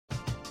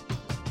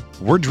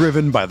We're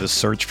driven by the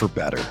search for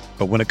better.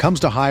 But when it comes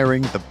to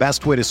hiring, the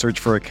best way to search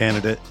for a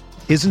candidate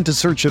isn't to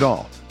search at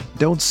all.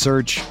 Don't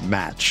search,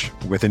 match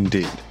with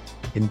Indeed.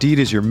 Indeed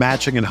is your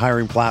matching and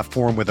hiring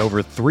platform with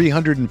over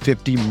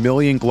 350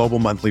 million global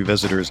monthly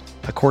visitors,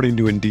 according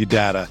to Indeed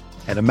data,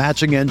 and a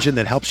matching engine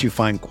that helps you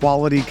find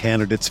quality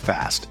candidates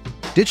fast.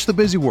 Ditch the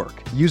busy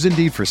work. Use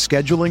Indeed for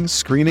scheduling,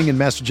 screening, and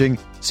messaging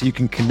so you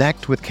can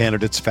connect with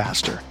candidates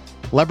faster.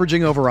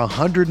 Leveraging over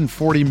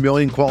 140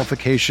 million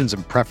qualifications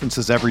and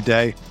preferences every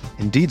day,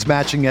 Indeed's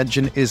matching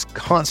engine is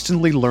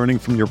constantly learning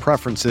from your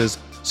preferences,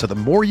 so the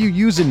more you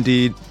use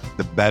Indeed,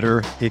 the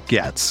better it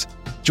gets.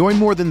 Join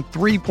more than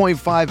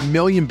 3.5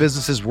 million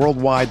businesses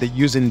worldwide that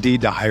use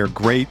Indeed to hire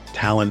great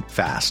talent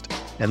fast.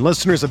 And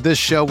listeners of this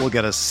show will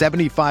get a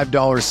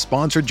 $75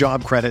 sponsored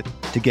job credit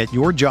to get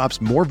your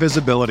jobs more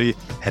visibility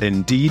at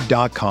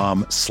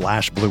Indeed.com/Blue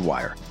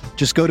Wire.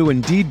 Just go to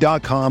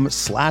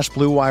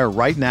Indeed.com/Blue Wire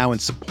right now and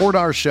support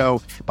our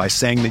show by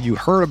saying that you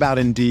heard about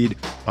Indeed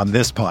on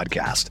this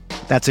podcast.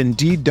 That's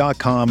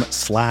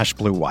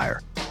Indeed.com/Blue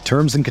Wire.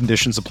 Terms and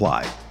conditions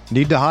apply.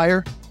 Need to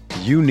hire?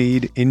 You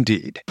need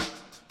Indeed.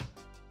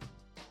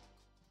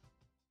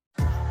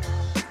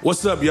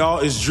 What's up, y'all?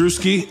 It's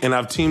Drewski, and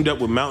I've teamed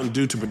up with Mountain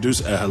Dew to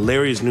produce a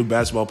hilarious new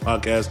basketball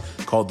podcast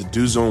called The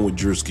Dew Zone with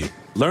Drewski.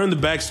 Learn the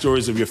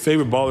backstories of your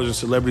favorite ballers and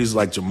celebrities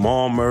like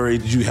Jamal Murray.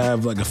 Did you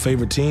have like a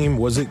favorite team?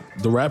 Was it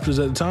the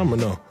Raptors at the time or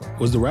no?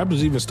 Was the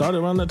Raptors even started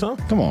around that time?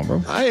 Come on,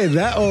 bro. I ain't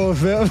that old,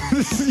 fam.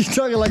 You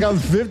talking like I'm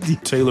 50.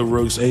 Taylor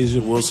Rooks, Asia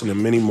Wilson,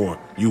 and many more.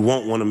 You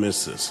won't want to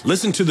miss this.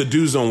 Listen to The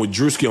Dew Zone with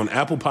Drewski on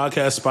Apple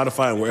Podcasts,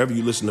 Spotify, and wherever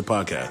you listen to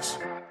podcasts.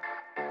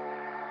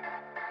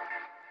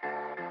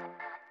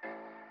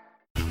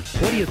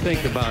 What do you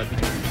think about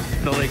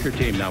the Laker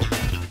team now?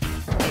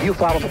 You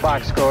follow the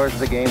box scores of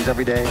the games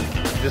every day?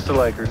 Just the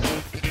Lakers.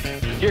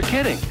 You're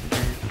kidding.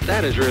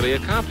 That is really a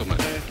compliment.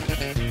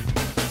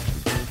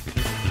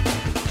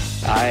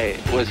 I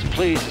was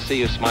pleased to see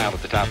you smile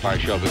at the top of our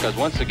show because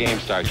once the game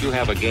starts, you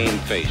have a game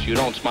face. You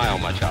don't smile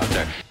much out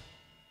there.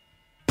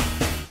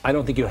 I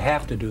don't think you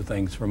have to do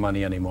things for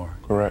money anymore.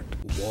 Correct.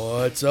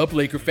 What's up,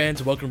 Laker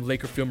fans? Welcome to the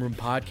Laker Film Room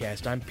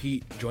Podcast. I'm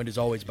Pete, joined as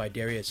always by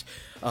Darius.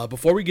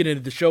 Before we get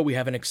into the show, we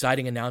have an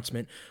exciting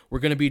announcement. We're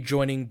going to be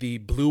joining the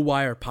Blue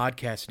Wire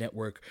Podcast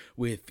Network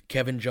with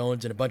Kevin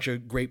Jones and a bunch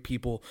of great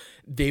people.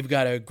 They've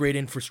got a great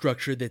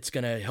infrastructure that's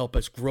going to help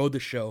us grow the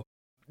show.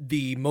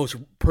 The most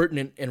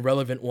pertinent and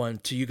relevant one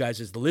to you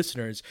guys as the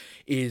listeners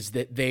is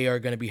that they are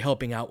going to be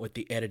helping out with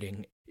the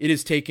editing. It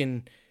has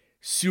taken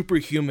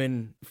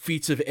superhuman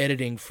feats of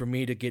editing for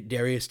me to get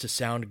Darius to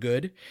sound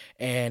good,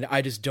 and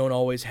I just don't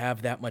always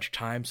have that much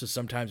time, so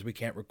sometimes we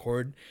can't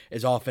record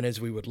as often as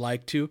we would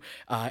like to,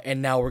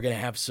 and now we're going to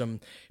have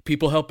some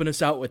people helping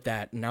us out with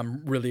that, and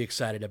I'm really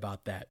excited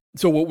about that.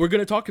 So what we're going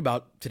to talk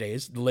about today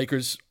is the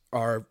Lakers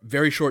are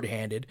very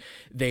shorthanded.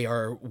 They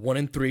are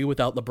 1-3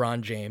 without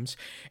LeBron James,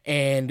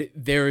 and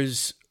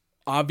there's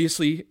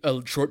obviously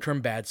a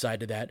short-term bad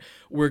side to that.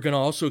 We're going to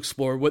also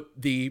explore what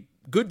the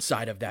good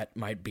side of that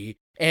might be.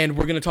 And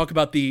we're going to talk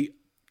about the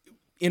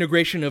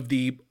integration of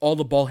all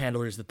the ball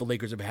handlers that the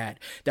Lakers have had.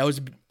 That was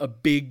a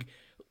big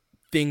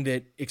thing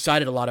that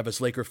excited a lot of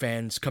us Laker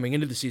fans coming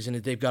into the season,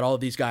 that they've got all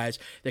of these guys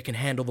that can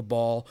handle the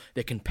ball,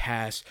 that can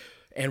pass,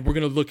 and we're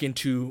going to look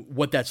into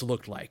what that's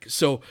looked like.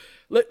 So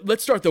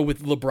let's start, though,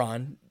 with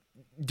LeBron.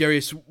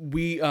 Darius,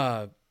 we've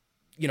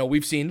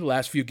seen the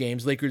last few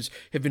games, Lakers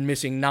have been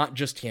missing not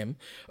just him,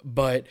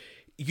 but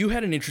you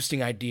had an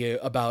interesting idea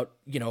about,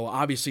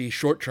 obviously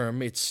short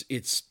term, it's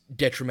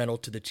detrimental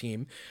to the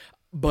team,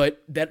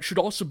 but that should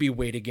also be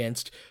weighed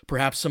against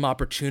perhaps some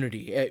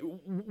opportunity.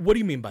 What do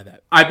you mean by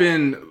that? I've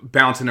been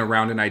bouncing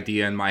around an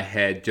idea in my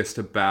head just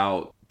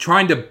about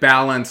trying to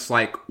balance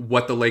like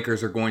what the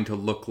Lakers are going to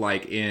look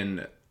like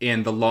in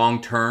the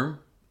long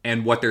term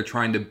and what they're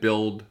trying to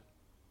build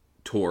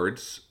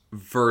towards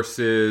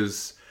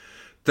versus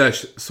the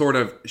sort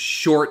of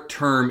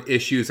short-term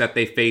issues that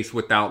they face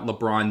without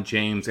LeBron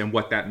James and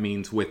what that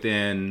means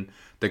within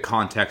the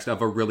context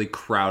of a really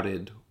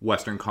crowded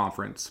Western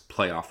Conference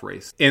playoff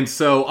race. And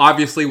so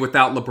obviously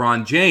without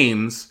LeBron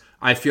James,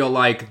 I feel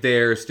like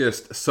there's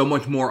just so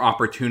much more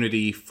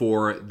opportunity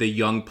for the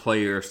young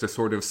players to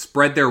sort of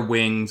spread their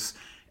wings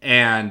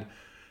and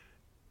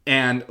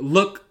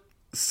look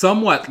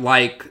somewhat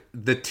like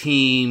the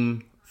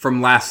team from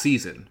last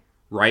season,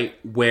 right?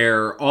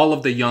 Where all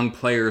of the young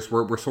players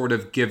were sort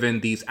of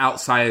given these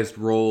outsized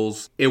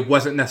roles. It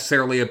wasn't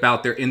necessarily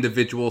about their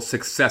individual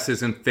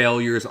successes and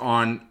failures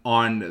on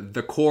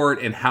the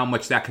court and how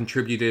much that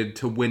contributed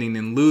to winning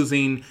and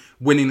losing.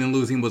 Winning and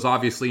losing was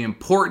obviously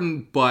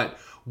important, but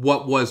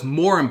what was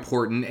more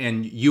important,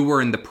 and you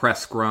were in the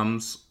press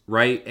scrums,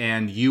 right?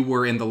 And you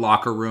were in the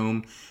locker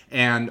room,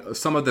 and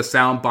some of the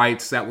sound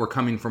bites that were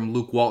coming from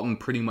Luke Walton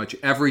pretty much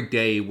every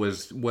day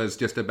was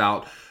just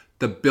about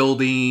the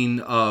building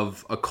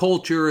of a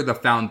culture, the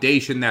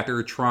foundation that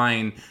they're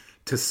trying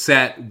to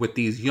set with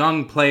these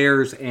young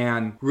players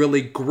and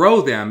really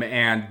grow them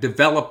and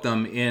develop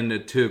them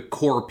into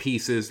core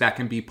pieces that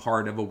can be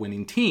part of a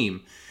winning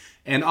team.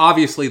 And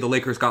obviously the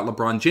Lakers got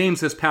LeBron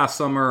James this past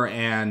summer,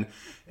 and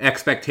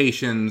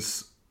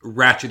expectations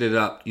ratcheted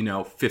up,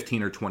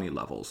 15 or 20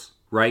 levels,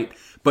 right?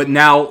 But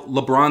now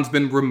LeBron's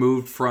been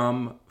removed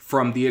from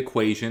the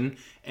equation,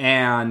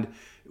 and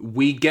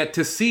we get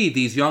to see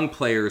these young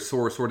players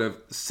sort of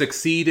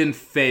succeed and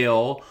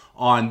fail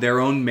on their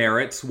own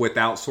merits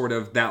without sort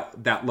of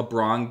that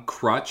LeBron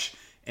crutch.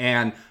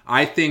 And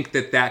I think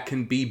that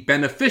can be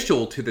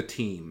beneficial to the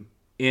team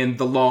in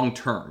the long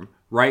term,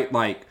 right?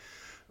 Like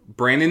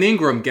Brandon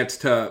Ingram gets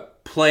to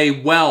play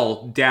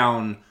well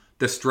down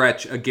the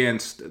stretch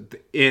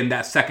in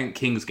that second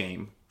Kings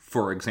game,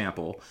 for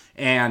example,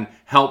 and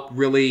help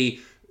really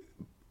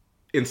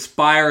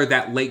inspire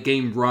that late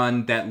game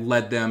run that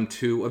led them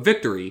to a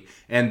victory.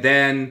 And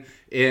then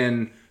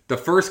in the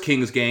first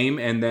Kings game,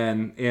 and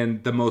then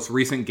in the most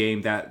recent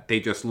game that they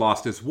just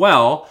lost as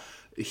well,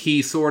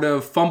 he sort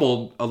of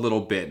fumbled a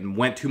little bit and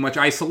went too much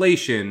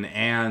isolation,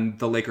 and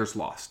the Lakers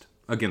lost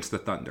against the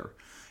Thunder.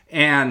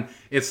 And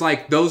it's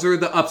like, those are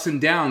the ups and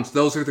downs.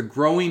 Those are the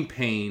growing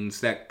pains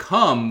that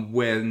come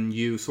when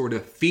you sort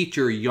of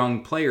feature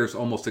young players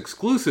almost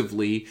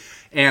exclusively.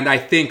 And I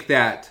think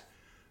that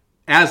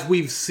as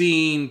we've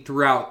seen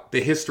throughout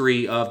the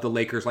history of the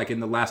Lakers, like in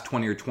the last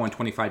 20 or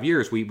 25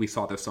 years, we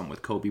saw this some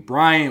with Kobe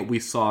Bryant. We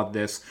saw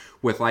this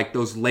with like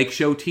those Lake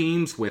Show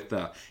teams with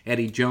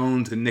Eddie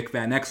Jones and Nick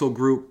Van Exel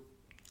group,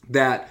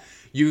 that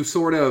you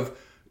sort of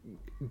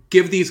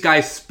give these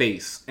guys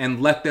space and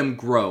let them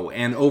grow.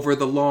 And over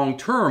the long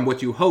term,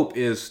 what you hope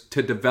is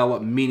to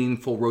develop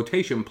meaningful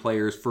rotation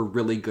players for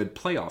really good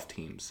playoff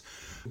teams.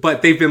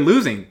 But they've been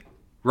losing,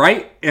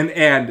 right?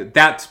 And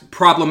that's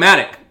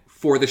problematic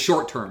for the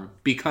short term,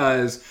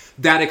 because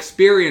that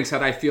experience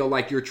that I feel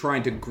like you're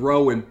trying to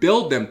grow and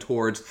build them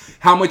towards,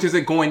 how much is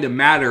it going to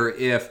matter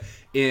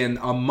if in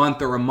a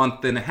month or a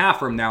month and a half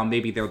from now,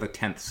 maybe they're the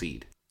 10th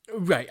seed?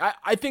 Right.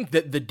 I think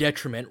that the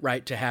detriment,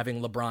 right, to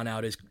having LeBron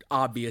out is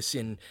obvious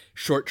in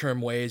short-term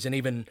ways and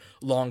even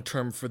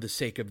long-term for the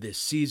sake of this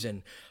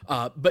season.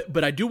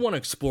 But I do want to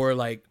explore,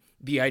 like,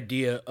 the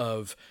idea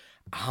of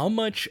how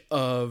much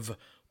of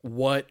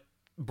what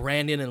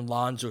Brandon and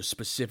Lonzo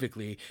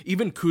specifically,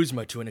 even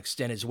Kuzma to an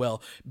extent as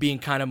well, being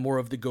kind of more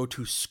of the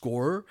go-to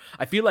scorer.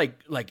 I feel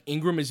like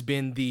Ingram has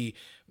been the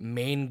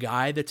main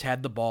guy that's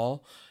had the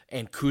ball,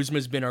 and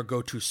Kuzma's been our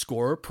go-to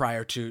scorer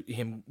prior to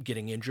him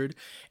getting injured,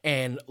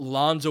 and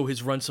Lonzo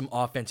has run some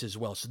offense as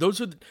well. So those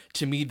are,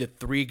 to me, the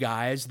three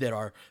guys that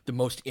are the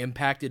most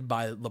impacted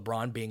by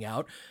LeBron being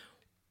out.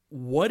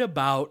 What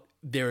about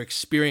their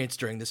experience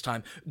during this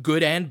time,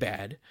 good and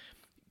bad,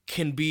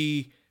 can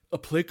be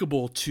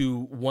applicable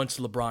to once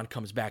LeBron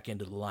comes back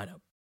into the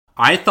lineup?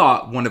 I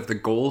thought one of the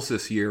goals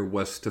this year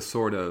was to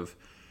sort of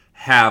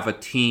have a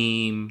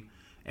team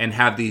and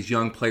have these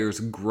young players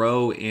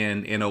grow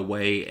in a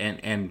way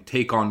and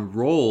take on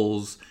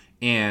roles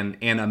in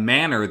a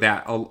manner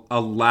that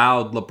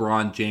allowed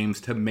LeBron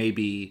James to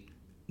maybe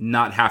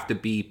not have to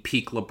be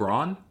peak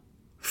LeBron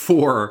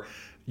for,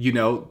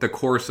 the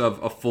course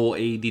of a full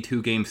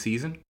 82 game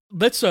season.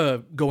 Let's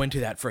go into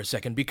that for a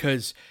second,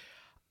 because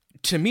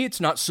to me, it's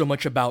not so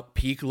much about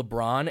peak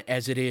LeBron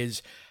as it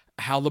is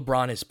how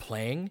LeBron is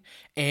playing.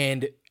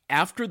 And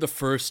after the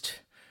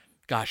first,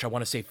 I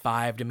want to say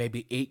 5 to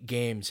maybe 8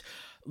 games,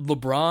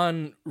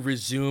 LeBron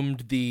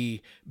resumed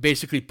the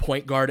basically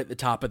point guard at the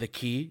top of the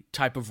key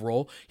type of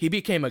role. He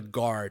became a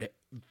guard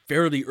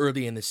fairly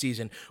early in the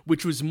season,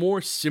 which was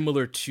more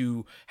similar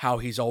to how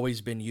he's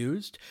always been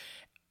used.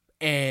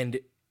 And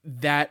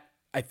that,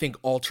 I think,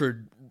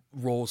 altered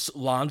roles.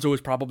 Lonzo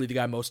is probably the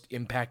guy most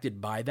impacted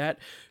by that.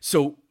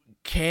 So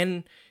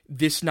can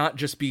this not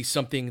just be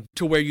something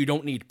to where you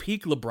don't need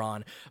peak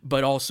LeBron,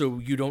 but also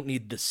you don't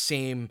need the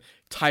same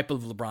type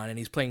of LeBron, and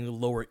he's playing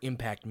lower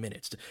impact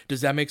minutes?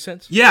 Does that make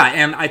sense? Yeah,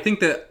 and I think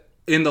that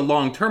in the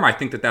long term, I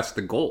think that that's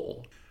the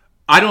goal.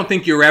 I don't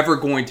think you're ever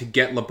going to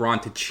get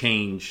LeBron to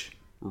change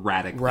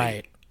radically.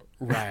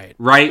 Right.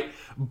 Right?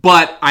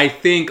 But I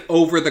think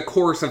over the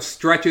course of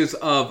stretches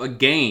of a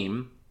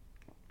game,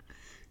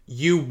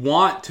 you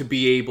want to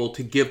be able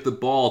to give the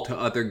ball to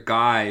other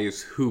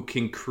guys who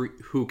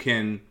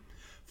can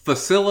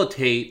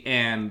facilitate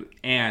and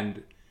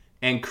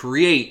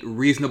create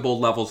reasonable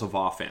levels of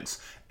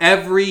offense.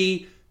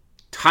 Every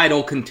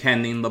title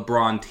contending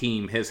LeBron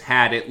team has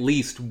had at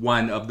least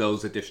one of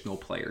those additional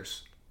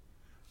players.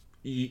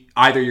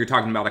 Either you're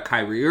talking about a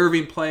Kyrie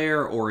Irving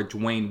player or a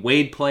Dwayne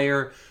Wade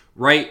player,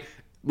 right?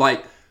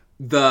 Like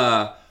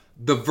the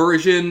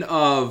version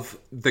of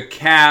the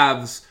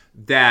Cavs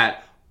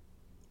that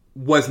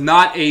was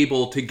not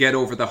able to get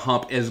over the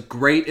hump, as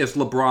great as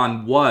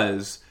LeBron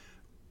was,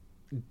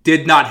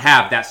 did not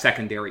have that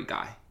secondary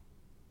guy,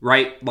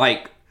 right?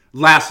 Like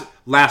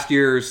last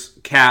year's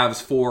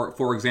Cavs,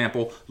 for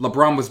example,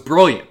 LeBron was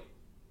brilliant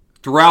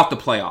throughout the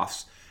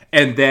playoffs.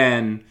 And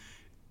then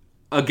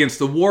against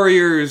the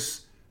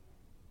Warriors,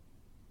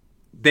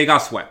 they got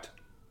swept.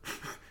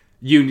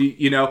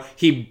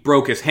 He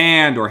broke his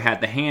hand or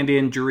had the hand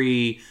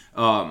injury.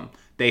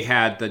 They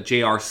had the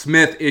J.R.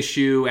 Smith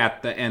issue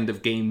at the end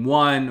of game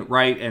 1,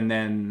 right? And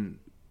then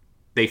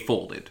they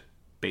folded.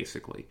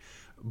 basically.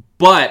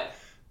 But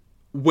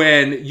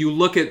when you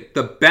look at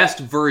the best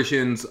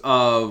versions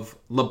of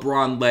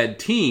LeBron-led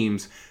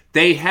teams,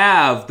 they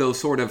have those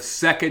sort of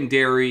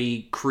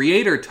secondary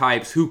creator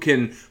types who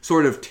can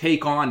sort of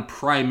take on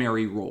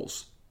primary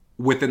roles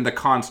within the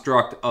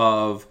construct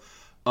of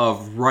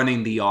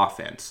running the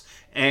offense.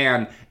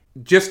 And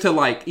just to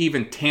like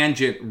even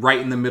tangent right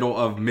in the middle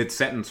of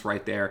mid-sentence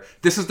right there,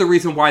 this is the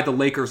reason why the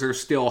Lakers are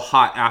still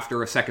hot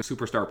after a second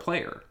superstar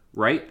player,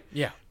 right?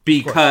 Yeah.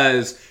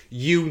 Because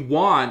you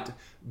want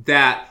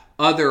that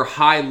other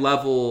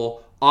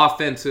high-level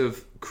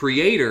offensive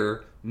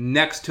creator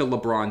next to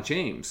LeBron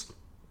James.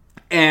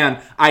 And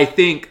I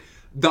think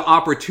the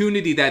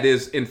opportunity that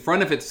is in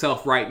front of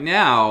itself right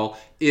now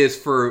is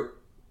for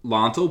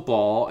Lonzo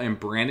Ball and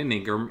Brandon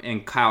Ingram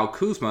and Kyle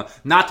Kuzma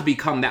not to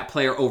become that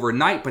player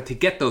overnight, but to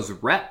get those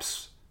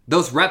reps.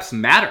 Those reps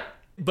matter.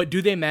 But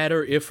do they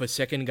matter if a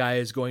second guy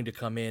is going to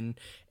come in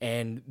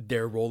and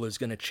their role is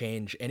going to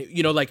change? And,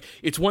 you know, like,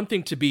 it's one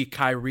thing to be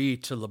Kyrie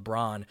to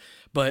LeBron,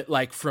 but,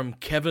 like, from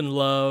Kevin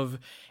Love,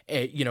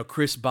 you know,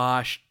 Chris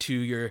Bosh to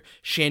your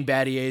Shane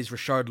Battier's,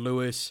 Rashard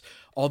Lewis,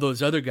 all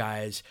those other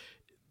guys,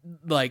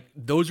 like,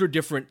 those are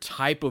different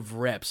type of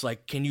reps.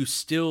 Like, can you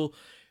still...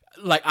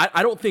 Like,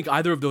 I don't think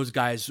either of those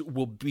guys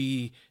will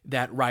be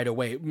that right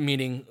away,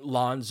 meaning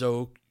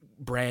Lonzo,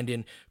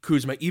 Brandon,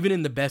 Kuzma, even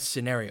in the best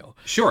scenario.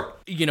 Sure.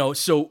 You know,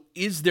 so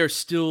is there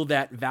still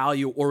that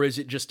value, or is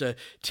it just a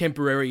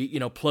temporary,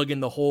 you know, plug in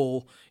the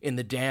hole in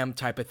the dam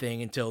type of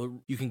thing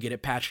until you can get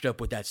it patched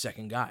up with that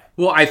second guy?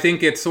 Well, I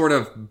think it's sort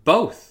of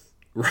both,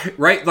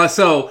 right?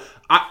 So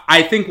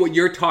I think what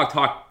you're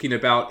talking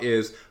about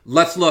is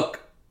let's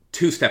look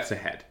 2 steps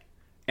ahead.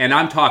 And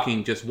I'm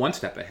talking just 1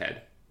 step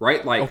ahead.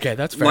 Right? Like, okay,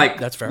 that's fair.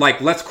 That's fair. Like,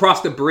 let's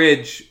cross the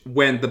bridge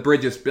when the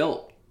bridge is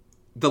built.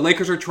 The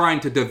Lakers are trying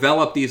to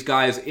develop these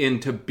guys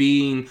into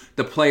being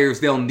the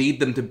players they'll need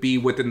them to be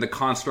within the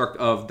construct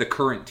of the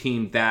current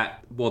team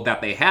that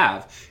they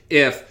have.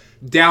 If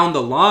down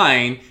the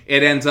line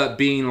it ends up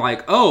being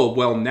like, oh,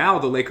 well, now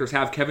the Lakers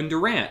have Kevin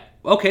Durant.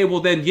 Okay, well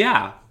then,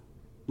 yeah.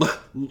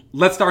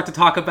 Let's start to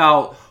talk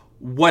about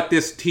what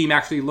this team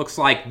actually looks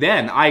like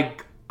then.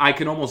 I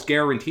can almost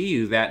guarantee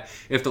you that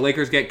if the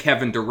Lakers get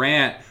Kevin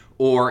Durant,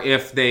 or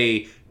if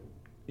they,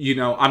 you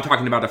know, I'm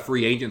talking about a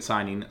free agent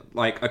signing,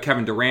 like a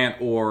Kevin Durant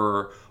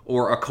or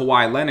a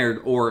Kawhi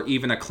Leonard or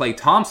even a Klay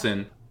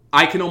Thompson,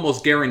 I can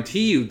almost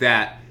guarantee you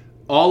that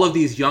all of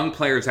these young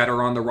players that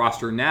are on the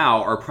roster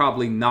now are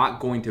probably not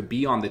going to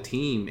be on the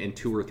team in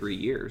 2 or 3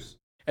 years.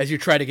 As you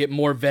try to get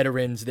more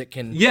veterans that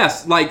can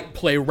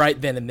play right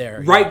then and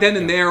there. Right then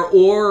and there,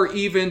 or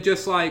even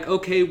just like,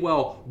 okay,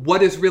 well,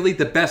 what is really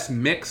the best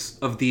mix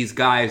of these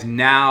guys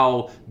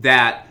now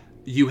that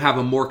you have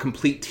a more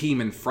complete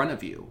team in front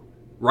of you,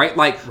 right?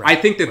 Like, I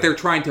think that they're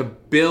trying to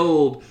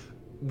build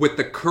with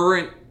the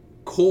current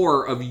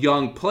core of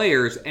young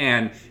players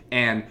and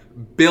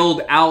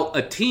build out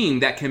a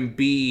team that can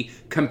be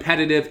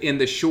competitive in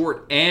the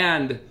short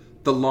and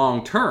the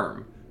long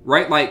term,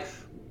 right? Like,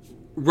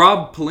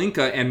 Rob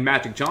Pelinka and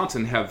Magic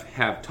Johnson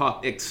have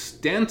talked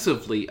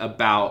extensively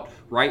about,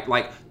 right,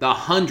 like the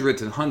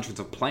hundreds and hundreds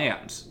of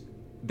plans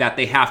that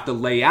they have to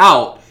lay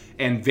out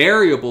and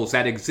variables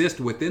that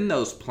exist within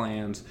those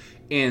plans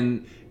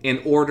in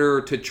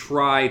order to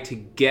try to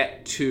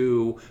get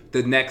to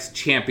the next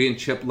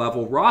championship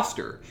level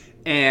roster.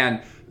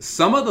 And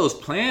some of those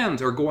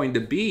plans are going to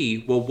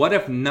be, well, what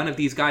if none of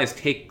these guys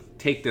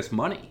take this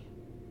money?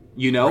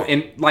 You know,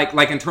 and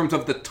like in terms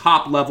of the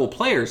top level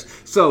players.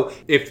 So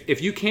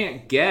if you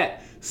can't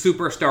get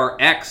superstar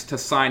X to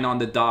sign on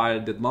the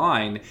dotted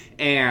line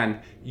and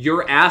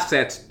your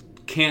assets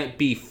can't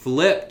be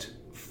flipped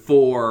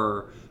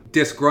for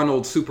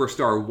disgruntled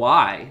superstar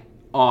Y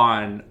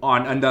on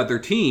another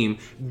team,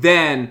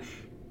 then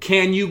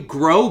can you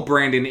grow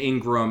Brandon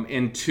Ingram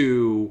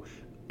into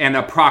an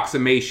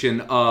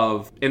approximation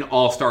of an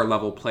all-star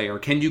level player?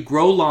 Can you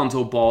grow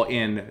Lonzo Ball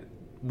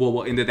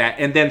into that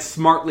and then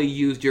smartly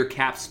use your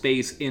cap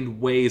space in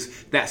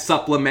ways that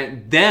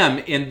supplement them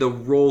in the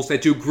roles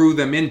that you grew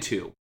them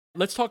into?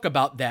 Let's talk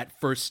about that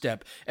first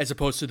step as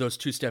opposed to those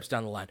 2 steps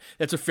down the line.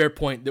 That's a fair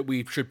point that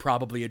we should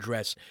probably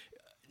address.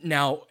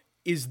 Now,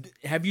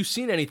 have you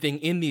seen anything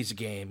in these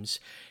games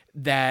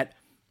that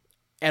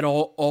at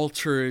all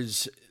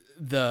alters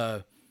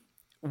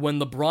when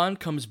LeBron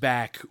comes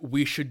back,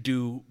 we should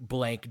do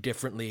blank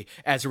differently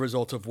as a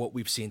result of what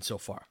we've seen so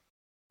far?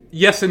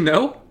 Yes and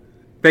no.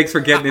 Thanks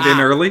for getting it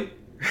in early.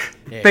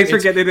 Hey, Thanks for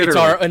getting it in early. It's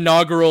our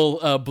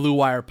inaugural Blue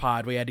Wire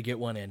pod. We had to get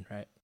one in,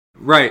 right?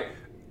 Right.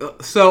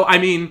 So, I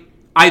mean,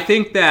 I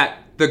think that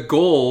the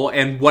goal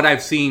and what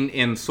I've seen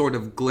in sort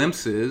of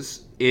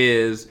glimpses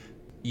is,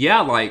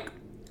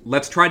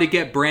 let's try to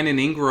get Brandon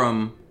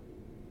Ingram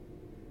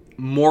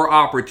more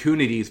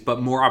opportunities,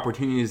 but more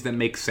opportunities that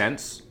make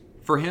sense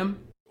for him.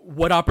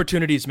 What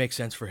opportunities make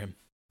sense for him?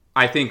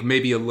 I think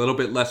maybe a little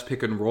bit less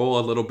pick and roll,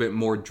 a little bit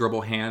more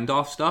dribble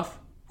handoff stuff,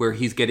 where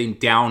he's getting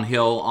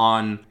downhill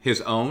on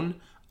his own.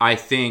 I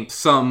think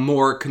some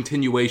more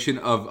continuation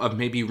of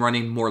maybe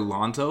running more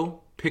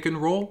Lonzo pick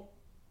and roll.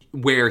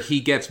 where he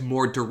gets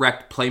more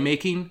direct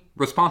playmaking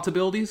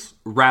responsibilities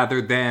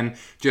rather than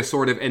just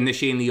sort of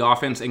initiating the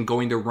offense and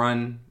going to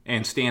run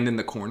and stand in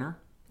the corner.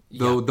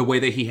 The way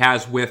that he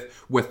has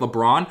with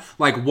LeBron.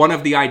 Like, one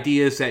of the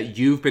ideas that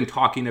you've been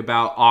talking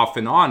about off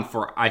and on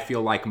for, I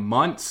feel like,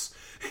 months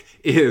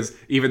is,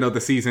 even though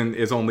the season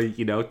is only,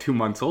 2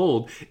 months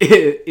old,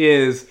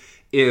 is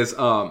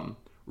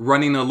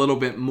running a little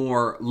bit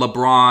more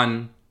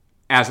LeBron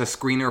as a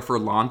screener for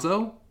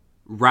Lonzo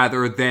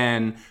rather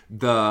than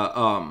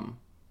the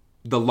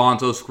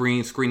Lonzo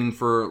screening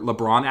for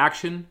LeBron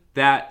action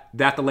that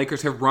the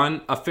Lakers have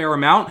run a fair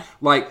amount.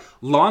 Like,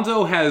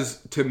 Lonzo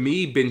has, to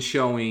me, been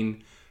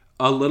showing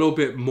a little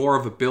bit more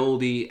of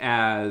ability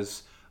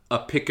as a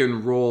pick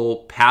and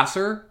roll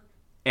passer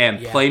and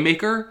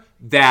playmaker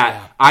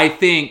that I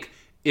think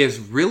is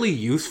really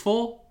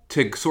useful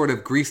to sort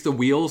of grease the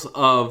wheels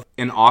of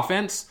an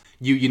offense.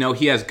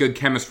 He has good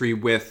chemistry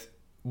with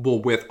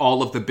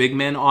all of the big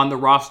men on the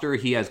roster.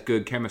 He has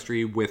good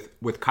chemistry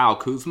with Kyle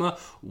Kuzma.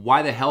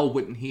 Why the hell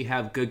wouldn't he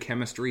have good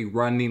chemistry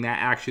running that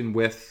action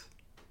with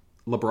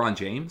LeBron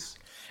James?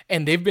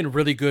 And they've been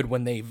really good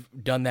when they've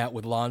done that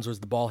with Lonzo as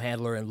the ball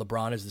handler and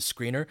LeBron as the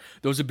screener.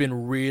 Those have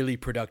been really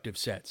productive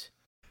sets.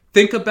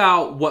 Think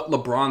about what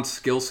LeBron's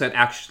skill set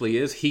actually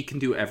is. He can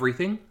do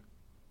everything,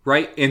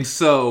 right? And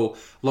so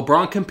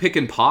LeBron can pick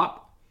and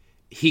pop.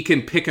 He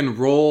can pick and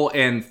roll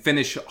and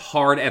finish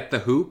hard at the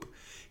hoop.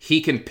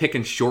 He can pick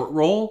and short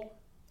roll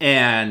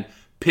and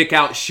pick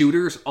out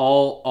shooters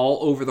all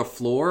over the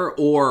floor,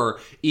 or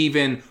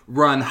even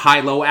run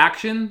high-low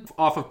action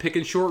off of pick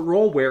and short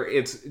roll where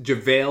it's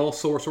JaVale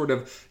sort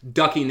of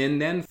ducking in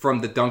then from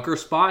the dunker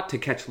spot to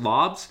catch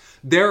lobs.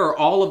 There are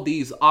all of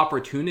these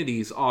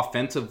opportunities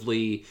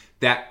offensively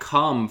that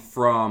come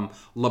from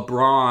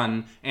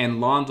LeBron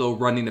and Lonzo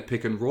running a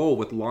pick and roll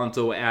with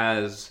Lonzo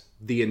as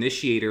the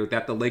initiator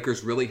that the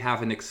Lakers really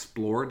haven't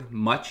explored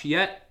much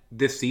yet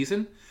this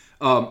season.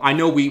 I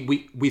know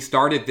we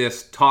started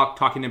this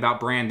talking about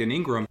Brandon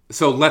Ingram,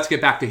 so let's get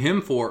back to him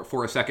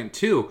for a second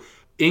too.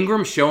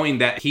 Ingram showing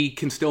that he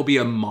can still be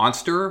a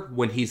monster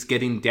when he's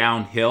getting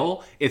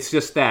downhill. It's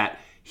just that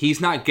he's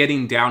not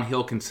getting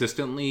downhill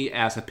consistently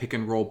as a pick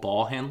and roll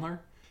ball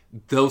handler.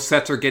 Those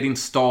sets are getting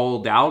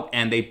stalled out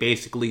and they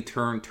basically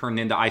turn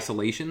into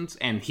isolations,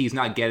 and he's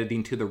not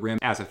getting to the rim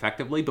as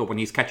effectively. But when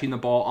he's catching the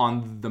ball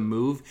on the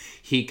move,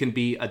 he can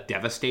be a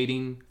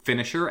devastating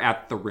finisher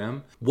at the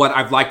rim. What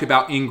I've liked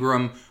about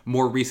Ingram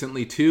more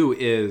recently too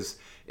is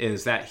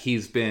that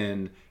he's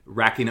been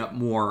racking up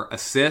more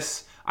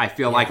assists. I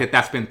feel like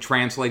that's been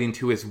translating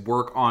to his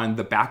work on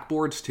the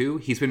backboards too.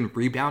 He's been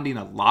rebounding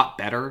a lot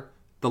better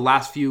the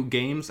last few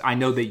games. I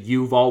know that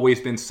you've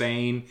always been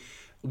saying,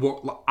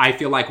 I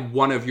feel like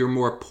one of your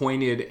more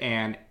pointed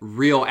and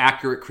real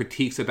accurate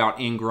critiques about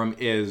Ingram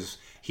is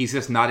he's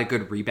just not a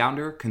good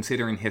rebounder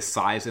considering his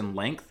size and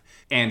length.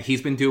 And he's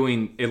been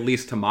doing, at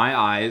least to my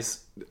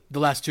eyes,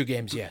 the last 2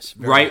 games, yes.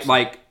 Right,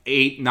 like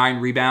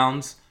 8-9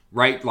 rebounds,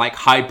 right? Like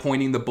high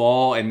pointing the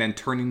ball and then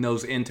turning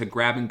those into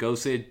grab and go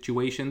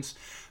situations.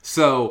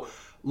 So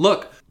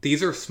look,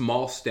 these are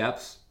small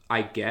steps.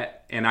 I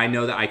get, and I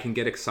know that I can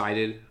get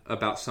excited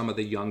about some of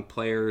the young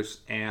players,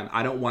 and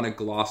I don't want to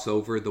gloss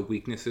over the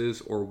weaknesses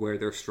or where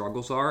their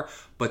struggles are,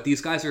 but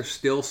these guys are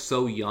still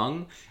so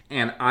young,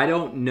 and I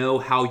don't know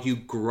how you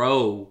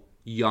grow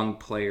young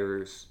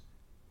players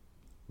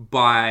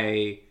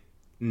by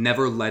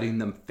never letting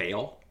them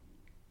fail.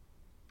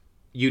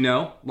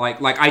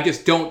 Like I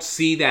just don't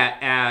see that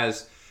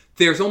as,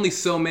 there's only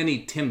so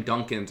many Tim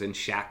Duncans and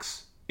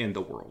Shaqs in the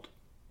world,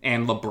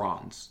 and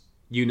LeBrons.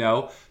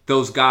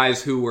 Those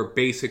guys who were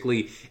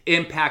basically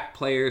impact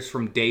players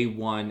from day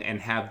one and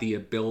have the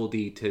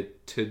ability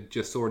to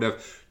just sort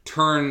of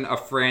turn a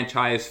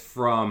franchise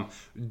from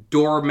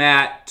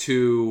doormat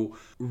to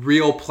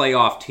real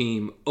playoff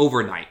team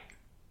overnight,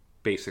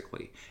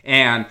 basically.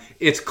 And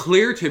it's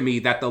clear to me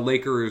that the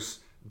Lakers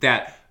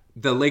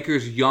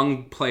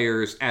young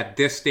players at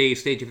this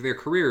stage of their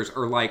careers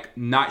are like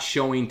not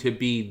showing to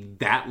be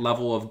that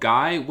level of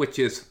guy, which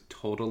is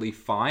totally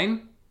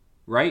fine,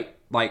 right?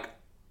 Like,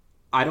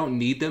 I don't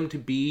need them to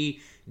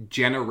be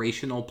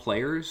generational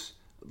players.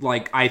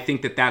 Like, I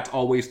think that that's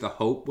always the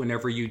hope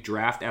whenever you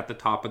draft at the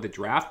top of the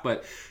draft,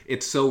 but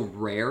it's so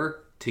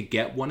rare to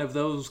get one of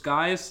those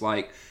guys.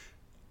 Like,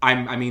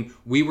 I mean,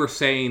 we were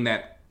saying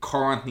that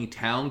Karl-Anthony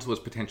Towns was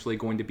potentially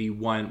going to be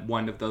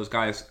one of those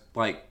guys.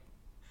 Like,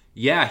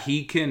 yeah,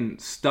 he can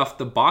stuff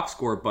the box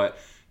score, but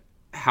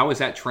how is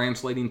that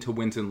translating to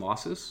wins and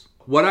losses?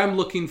 What I'm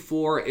looking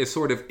for is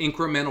sort of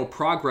incremental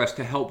progress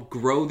to help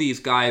grow these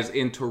guys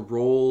into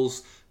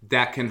roles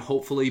that can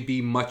hopefully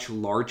be much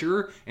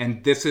larger.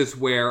 And this is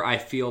where I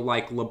feel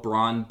like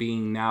LeBron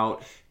being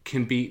out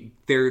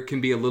there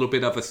can be a little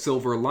bit of a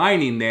silver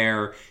lining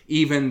there,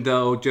 even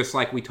though, just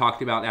like we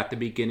talked about at the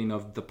beginning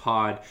of the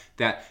pod,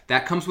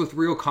 that comes with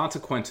real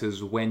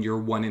consequences when you're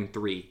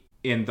 1-3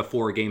 in the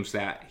 4 games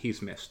that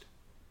he's missed.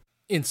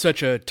 In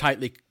such a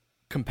tightly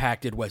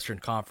compacted Western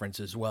Conference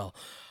as well.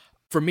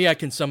 For me, I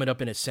can sum it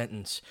up in a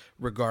sentence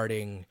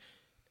regarding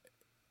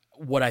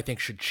what I think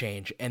should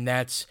change, and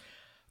that's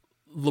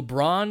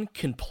LeBron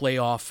can play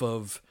off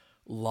of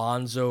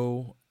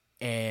Lonzo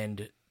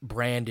and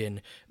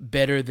Brandon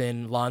better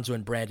than Lonzo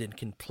and Brandon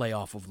can play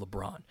off of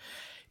LeBron.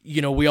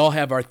 You know, we all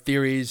have our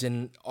theories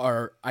and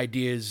our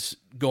ideas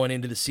going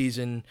into the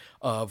season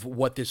of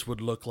what this would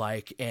look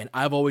like, and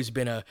I've always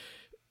been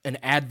an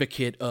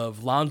advocate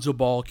of Lonzo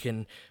Ball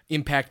can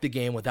impact the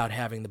game without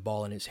having the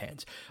ball in his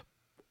hands.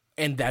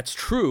 And that's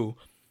true.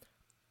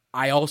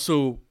 I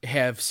also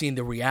have seen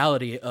the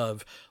reality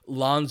of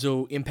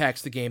Lonzo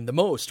impacts the game the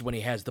most when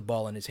he has the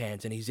ball in his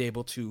hands and he's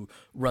able to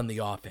run the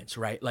offense,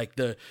 right? Like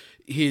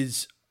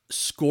his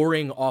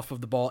scoring off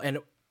of the ball. And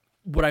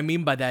what I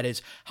mean by that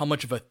is how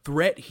much of a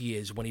threat he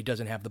is when he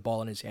doesn't have the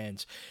ball in his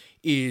hands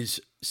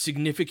is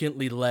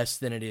significantly less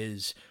than it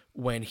is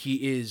when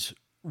he is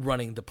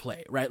running the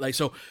play, right? Like,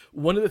 so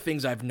one of the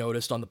things I've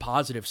noticed on the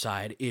positive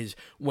side is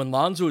when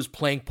Lonzo is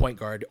playing point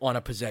guard on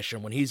a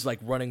possession, when he's like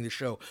running the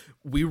show,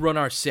 we run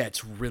our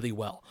sets really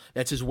well.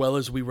 That's as well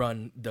as we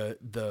run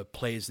the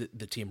plays that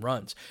the team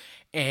runs.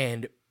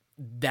 And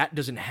that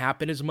doesn't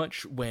happen as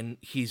much when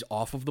he's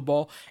off of the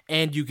ball,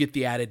 and you get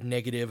the added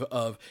negative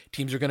of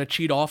teams are going to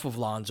cheat off of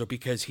Lonzo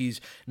because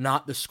he's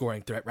not the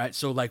scoring threat, right?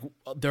 So like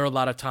there are a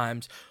lot of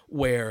times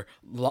where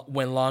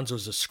when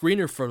Lonzo's a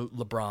screener for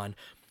LeBron,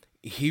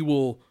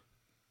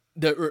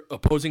 the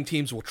opposing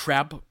teams will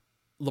trap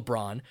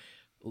LeBron,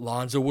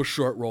 Lonzo will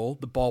short roll,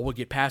 the ball will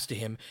get passed to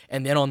him,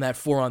 and then on that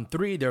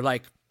 4-on-3, they're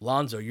like,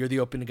 Lonzo, you're the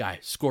open guy,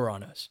 score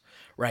on us,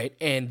 right?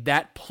 And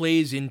that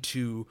plays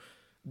into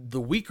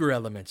the weaker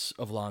elements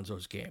of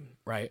Lonzo's game,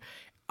 right?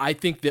 I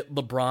think that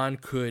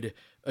LeBron could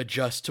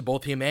adjust to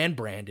both him and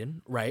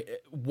Brandon, right?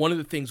 One of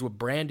the things with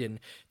Brandon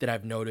that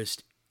I've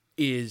noticed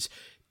is,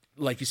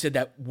 like you said,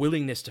 that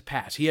willingness to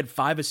pass. He had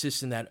 5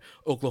 assists in that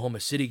Oklahoma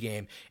City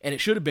game, and it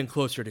should have been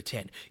closer to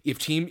 10.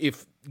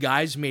 If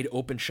guys made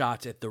open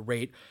shots at the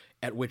rate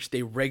at which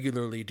they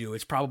regularly do,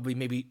 it's probably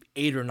maybe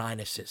 8 or 9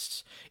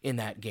 assists in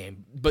that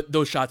game. But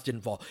those shots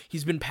didn't fall.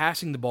 He's been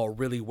passing the ball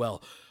really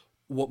well.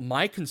 What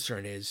my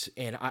concern is,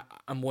 and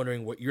I'm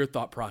wondering what your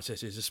thought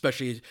process is,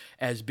 especially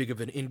as big of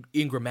an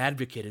Ingram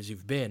advocate as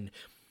you've been,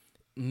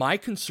 my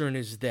concern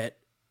is that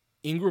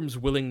Ingram's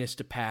willingness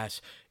to pass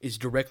is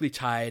directly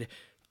tied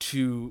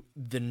to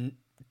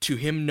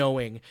him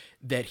knowing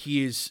that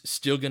he is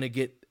still going to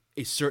get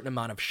a certain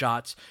amount of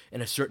shots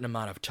and a certain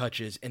amount of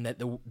touches, and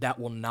that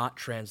will not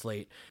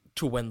translate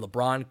to when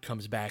LeBron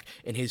comes back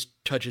and his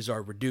touches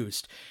are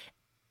reduced.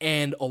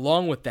 And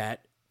along with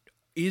that,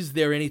 is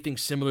there anything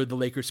similar the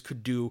Lakers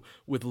could do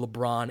with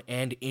LeBron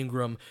and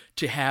Ingram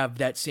to have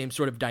that same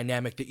sort of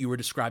dynamic that you were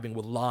describing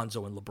with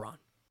Lonzo and LeBron?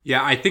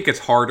 Yeah, I think it's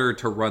harder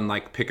to run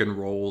like pick and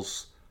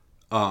rolls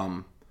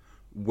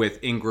with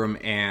Ingram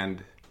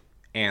and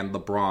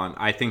LeBron.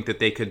 I think that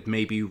they could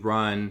maybe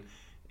run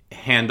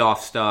handoff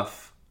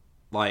stuff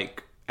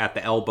like at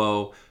the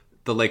elbow.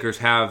 The Lakers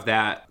have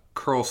that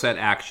curl set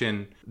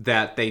action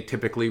that they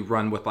typically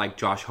run with like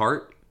Josh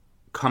Hart,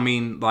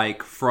 coming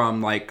like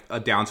from like a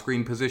down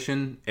screen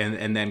position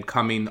and then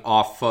coming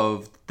off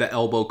of the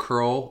elbow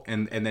curl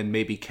and then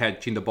maybe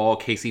catching the ball.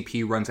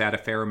 KCP runs that a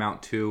fair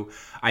amount too.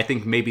 I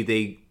think maybe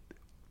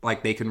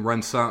they can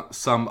run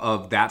some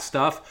of that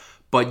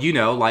stuff, but you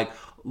know, like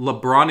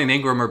LeBron and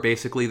Ingram are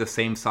basically the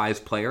same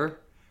size player.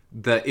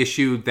 The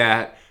issue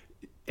that,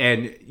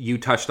 and you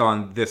touched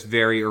on this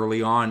very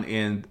early on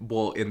in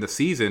the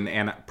season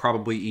and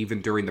probably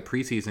even during the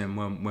preseason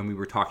when we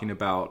were talking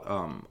about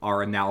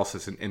our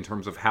analysis in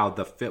terms of how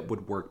the fit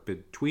would work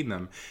between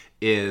them,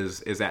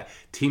 is that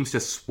teams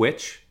just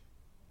switch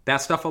that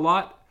stuff a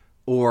lot,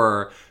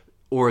 or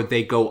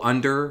they go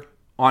under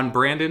on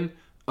Brandon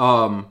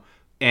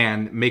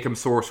and make him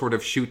sort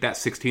of shoot that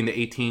 16 to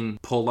 18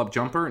 pull-up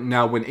jumper.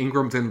 Now, when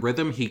Ingram's in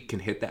rhythm, he can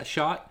hit that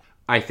shot.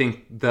 I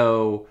think,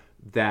 though,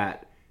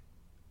 that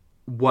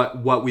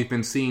what we've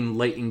been seeing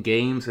late in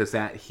games is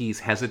that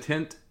he's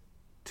hesitant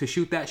to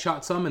shoot that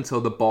shot some, and so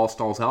the ball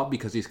stalls out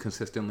because he's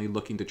consistently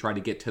looking to try to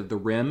get to the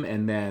rim,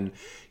 and then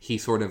he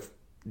sort of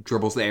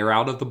dribbles the air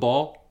out of the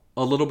ball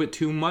a little bit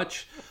too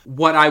much.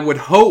 What I would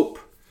hope,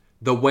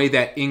 the way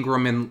that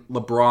Ingram and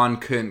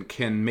LeBron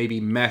can maybe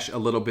mesh a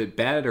little bit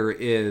better,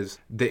 is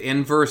the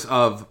inverse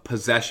of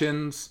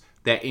possessions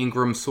that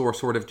Ingram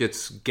sort of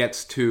just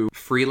gets to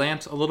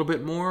freelance a little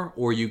bit more,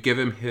 or you give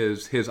him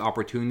his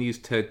opportunities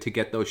to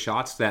get those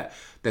shots, that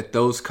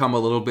those come a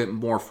little bit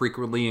more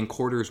frequently in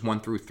quarters 1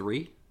 through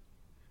 3.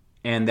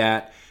 And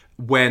that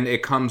when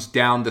it comes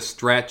down the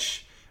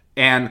stretch,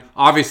 and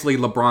obviously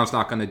LeBron's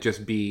not going to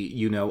just be,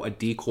 you know, a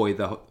decoy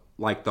the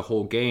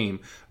whole game,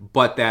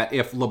 but that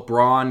if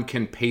LeBron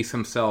can pace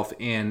himself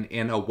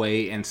in a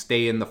way and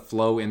stay in the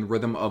flow and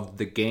rhythm of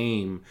the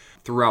game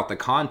throughout the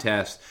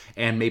contest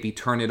and maybe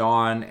turn it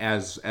on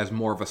as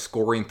more of a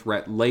scoring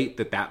threat late,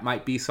 that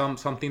might be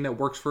something that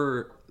works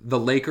for the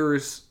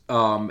Lakers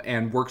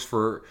and works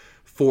for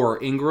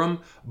Ingram.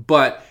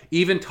 But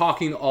even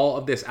talking all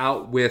of this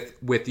out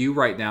with you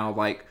right now,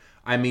 like,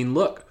 I mean,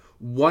 look,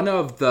 one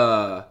of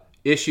the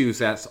issues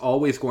that's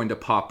always going to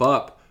pop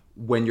up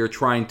when you're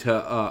trying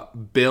to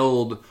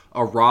build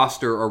a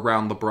roster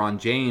around LeBron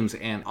James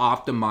and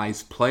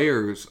optimize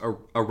players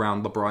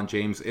around LeBron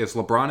James is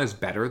LeBron is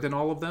better than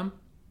all of them.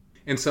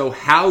 And so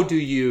how do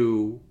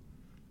you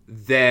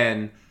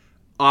then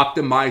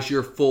optimize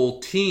your full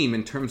team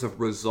in terms of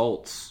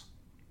results?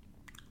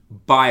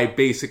 By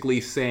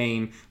basically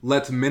saying,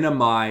 let's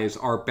minimize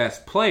our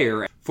best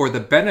player for the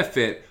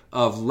benefit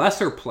of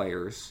lesser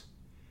players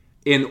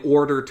in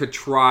order to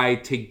try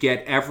to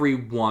get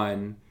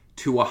everyone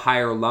to a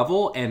higher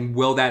level, and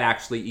will that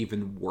actually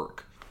even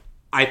work?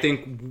 I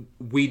think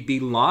we'd be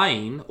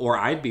lying, or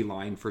I'd be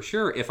lying for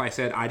sure, if I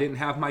said I didn't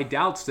have my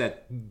doubts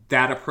that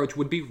that approach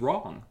would be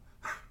wrong.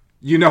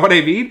 You know what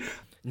I mean?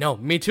 No,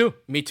 me too.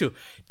 Me too.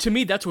 To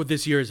me, that's what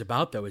this year is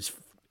about, though, is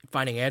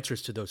finding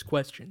answers to those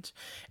questions.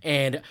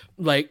 And,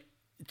 like,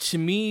 to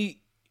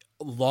me,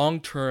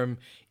 long-term,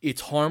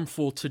 it's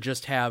harmful to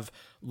just have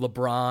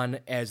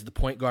LeBron as the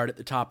point guard at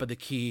the top of the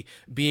key,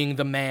 being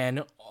the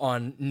man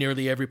on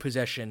nearly every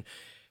possession.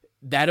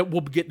 That it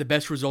will get the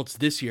best results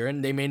this year,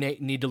 and they may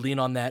need to lean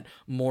on that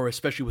more,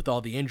 especially with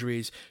all the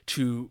injuries,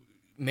 to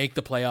make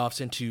the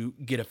playoffs and to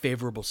get a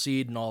favorable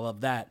seed and all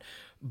of that.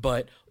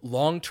 But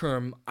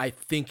long-term, I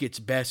think it's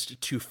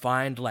best to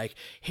find, like,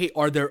 hey,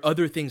 are there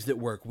other things that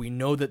work? We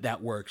know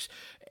that works.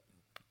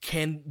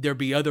 Can there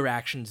be other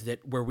actions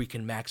where we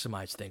can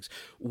maximize things?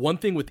 One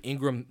thing with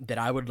Ingram that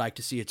I would like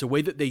to see, it's a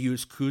way that they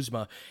use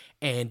Kuzma,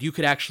 and you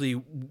could actually,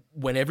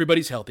 when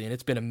everybody's healthy, and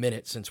it's been a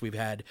minute since we've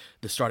had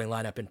the starting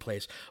lineup in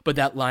place, but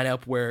that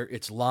lineup where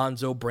it's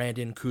Lonzo,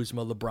 Brandon,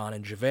 Kuzma, LeBron,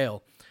 and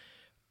JaVale,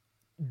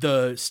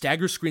 the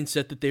stagger screen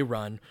set that they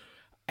run,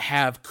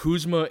 have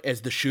Kuzma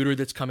as the shooter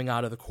that's coming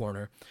out of the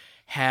corner,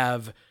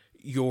 have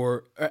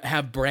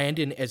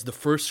Brandon as the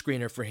first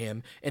screener for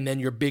him, and then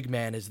your big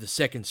man as the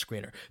second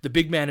screener. The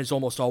big man is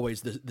almost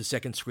always the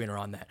second screener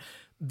on that.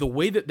 The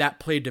way that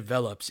play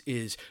develops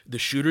is the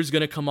shooter's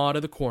going to come out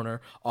of the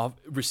corner,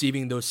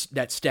 receiving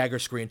that stagger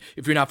screen.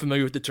 If you're not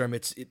familiar with the term,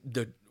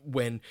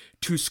 when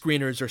two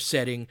screeners are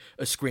setting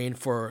a screen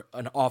for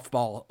an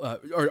off-ball,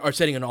 or are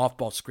setting an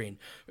off-ball screen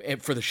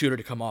for the shooter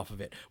to come off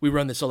of it. We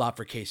run this a lot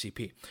for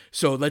KCP.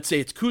 So let's say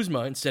it's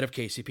Kuzma instead of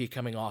KCP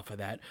coming off of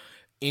that.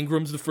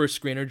 Ingram's the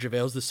first screener,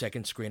 JaVale's the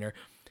second screener.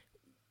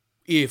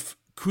 If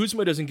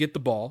Kuzma doesn't get the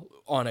ball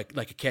on a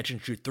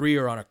catch-and-shoot three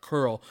or on a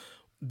curl,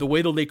 the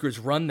way the Lakers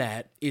run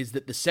that is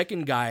that the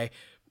second guy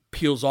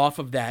peels off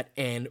of that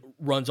and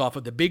runs off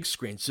of the big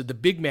screen. So the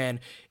big man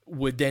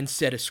would then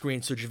set a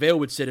screen. So JaVale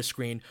would set a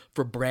screen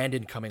for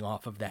Brandon coming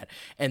off of that.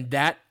 And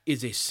that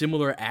is a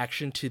similar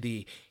action to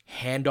the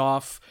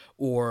handoff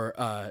or,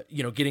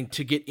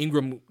 get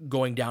Ingram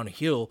going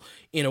downhill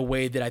in a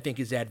way that I think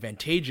is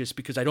advantageous,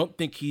 because I don't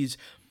think he's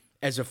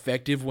as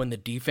effective when the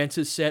defense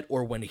is set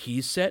or when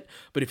he's set.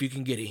 But if you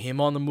can get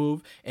him on the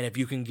move and if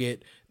you can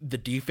get the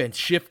defense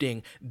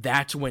shifting,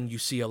 that's when you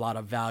see a lot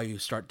of value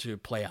start to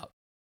play out.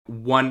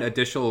 One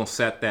additional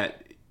set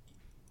that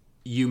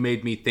you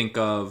made me think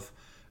of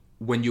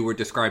when you were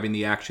describing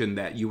the action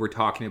that you were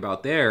talking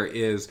about there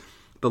is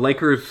the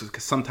Lakers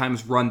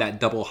sometimes run that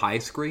double high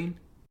screen.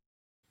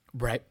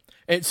 Right.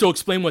 And so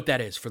explain what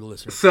that is for the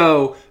listener.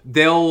 So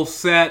they'll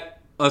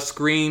set a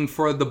screen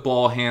for the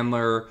ball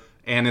handler,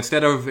 and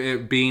instead of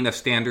it being a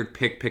standard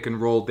pick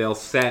and roll, they'll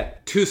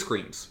set two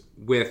screens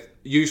with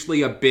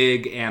usually a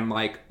big and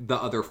like the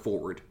other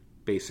forward,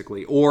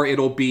 basically. Or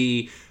it'll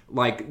be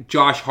like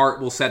Josh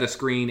Hart will set a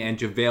screen and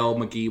JaVale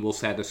McGee will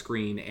set a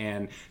screen,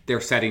 and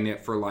they're setting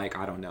it for like,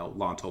 I don't know,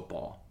 Lonzo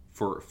Ball,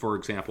 for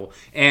example.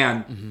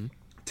 And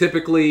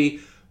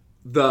typically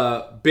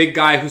the big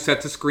guy who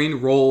sets a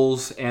screen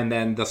rolls, and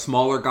then the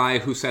smaller guy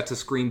who sets a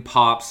screen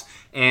pops,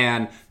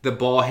 and the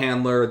ball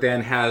handler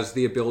then has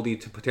the ability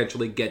to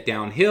potentially get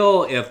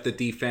downhill if the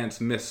defense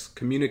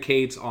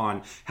miscommunicates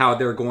on how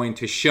they're going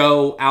to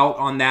show out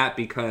on that,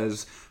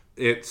 because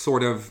it's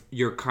sort of,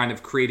 you're kind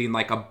of creating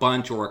like a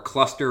bunch or a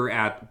cluster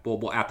at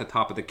the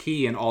top of the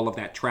key, and all of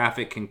that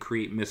traffic can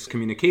create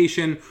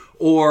miscommunication.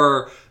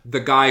 Or the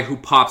guy who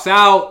pops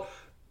out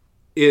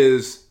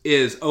is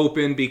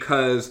open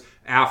because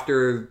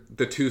after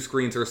the two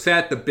screens are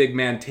set, the big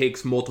man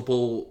takes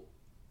multiple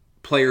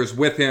players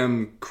with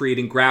him,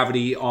 creating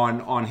gravity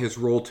on his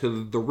roll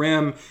to the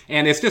rim.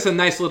 And it's just a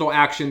nice little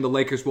action the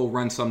Lakers will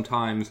run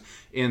sometimes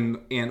in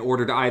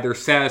order to either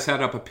set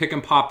up a pick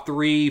and pop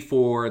three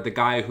for the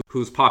guy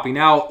who's popping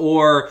out,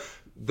 or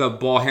the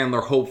ball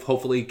handler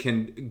hopefully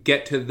can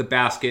get to the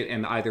basket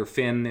and either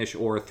finish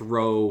or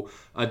throw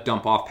a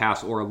dump off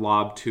pass or a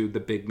lob to the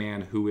big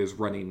man who is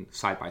running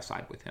side by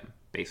side with him,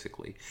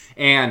 basically.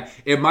 And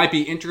it might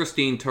be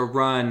interesting to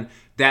run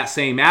that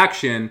same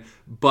action,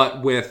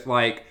 but with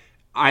like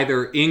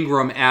either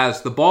Ingram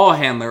as the ball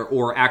handler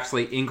or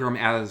actually Ingram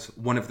as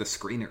one of the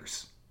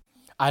screeners.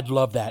 I'd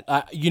love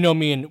that. You know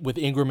me, and with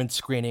Ingram and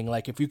screening,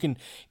 like if you can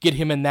get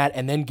him in that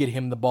and then get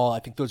him the ball, I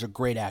think those are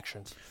great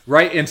actions.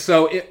 Right, and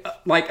so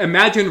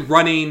imagine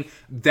running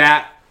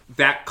that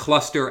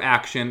cluster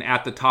action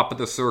at the top of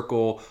the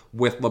circle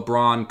with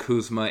LeBron,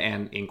 Kuzma,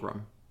 and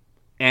Ingram.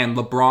 And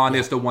LeBron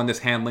is the one that's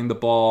handling the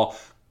ball,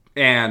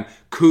 and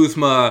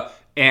Kuzma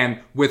And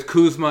with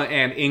Kuzma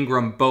and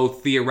Ingram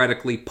both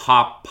theoretically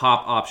pop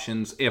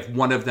options, if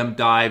one of them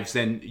dives,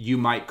 then you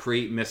might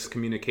create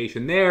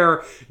miscommunication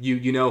there.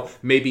 You know,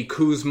 maybe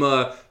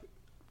Kuzma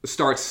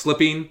starts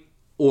slipping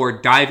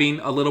or diving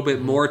a little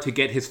bit more to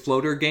get his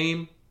floater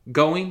game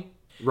going.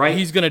 Right,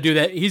 he's gonna do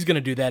that. He's gonna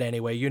do that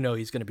anyway. You know,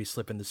 he's gonna be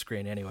slipping the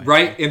screen anyway.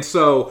 Right, and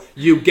so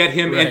you get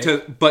him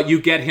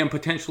you get him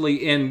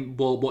potentially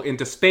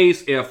into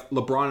space. If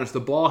LeBron is the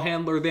ball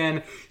handler,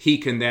 then he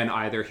can then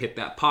either hit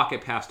that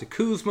pocket pass to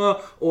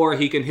Kuzma, or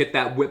he can hit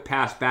that whip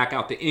pass back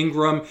out to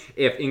Ingram.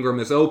 If Ingram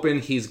is open,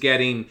 he's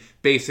getting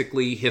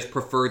basically his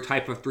preferred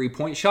type of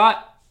 3-point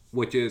shot,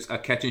 which is a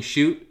catch and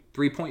shoot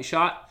 3-point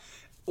shot,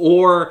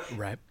 or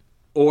right.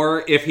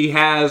 Or if he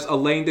has a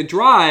lane to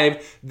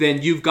drive,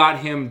 then you've got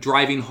him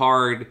driving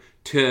hard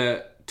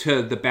to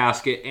the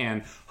basket.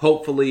 And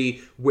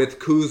hopefully with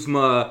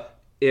Kuzma,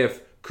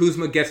 if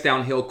Kuzma gets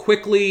downhill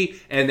quickly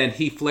and then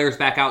he flares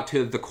back out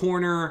to the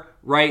corner,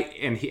 right,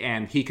 and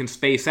he can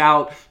space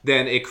out,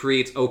 then it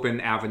creates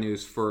open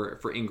avenues for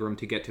Ingram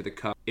to get to the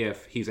cup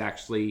if he's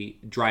actually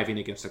driving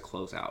against a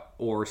closeout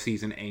or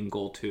sees an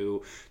angle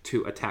to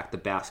attack the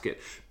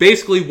basket.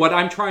 Basically, what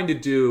I'm trying to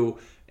do,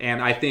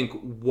 and I think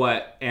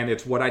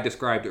it's what I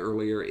described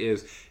earlier,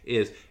 is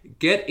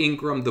get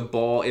Ingram the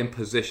ball in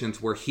positions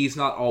where he's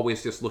not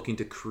always just looking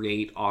to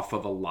create off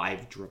of a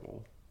live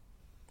dribble.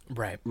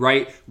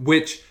 Right.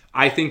 Which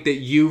I think that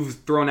you've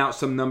thrown out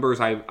some numbers.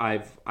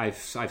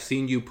 I've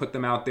seen you put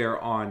them out there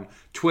on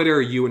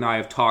Twitter. You and I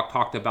have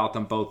talked about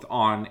them both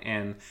on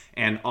and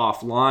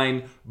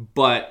offline.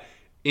 But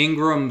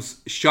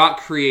Ingram's shot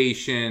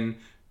creation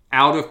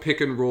out of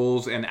pick and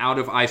rolls and out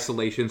of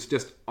isolations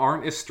just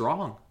aren't as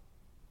strong.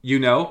 You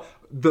know,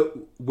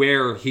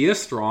 where he is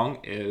strong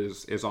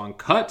is on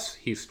cuts.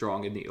 He's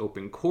strong in the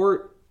open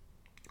court.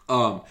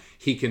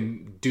 He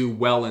can do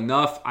well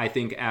enough, I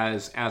think,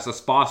 as a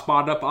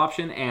spot up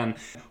option. And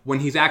when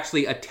he's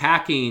actually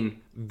attacking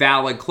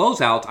valid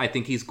closeouts, I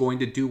think he's going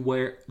to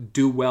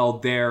do well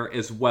there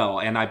as well.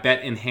 And I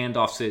bet in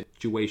handoff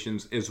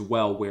situations as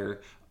well,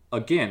 where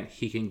again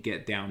he can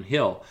get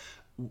downhill.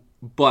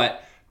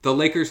 But the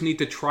Lakers need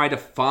to try to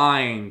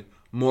find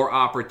more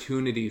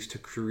opportunities to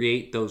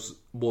create those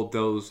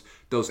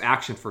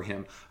actions for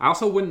him. I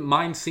also wouldn't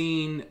mind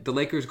seeing the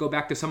Lakers go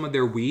back to some of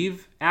their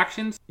weave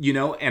actions, you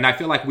know, and I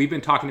feel like we've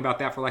been talking about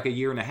that for like a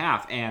year and a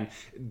half, and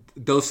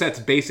those sets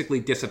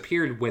basically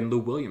disappeared when Lou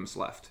Williams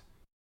left.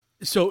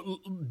 So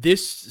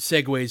this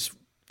segues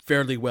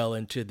fairly well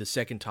into the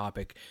second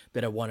topic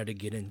that I wanted to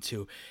get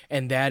into,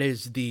 and that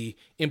is the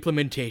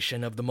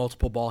implementation of the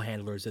multiple ball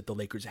handlers that the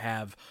Lakers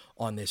have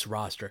on this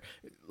roster.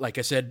 Like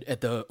I said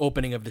at the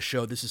opening of the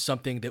show, this is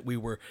something that we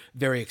were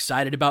very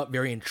excited about,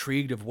 very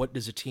intrigued of what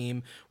does a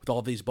team with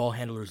all these ball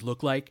handlers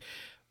look like.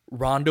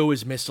 Rondo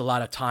has missed a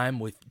lot of time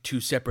with 2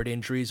 separate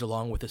injuries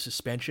along with a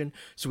suspension,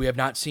 so we have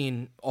not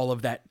seen all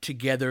of that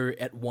together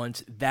at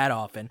once that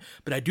often,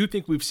 but I do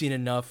think we've seen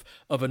enough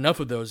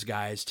of those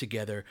guys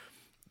together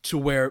to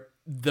where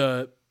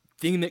the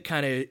thing that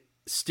kind of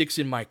sticks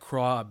in my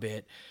craw a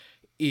bit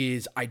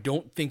is I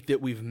don't think that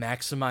we've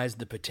maximized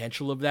the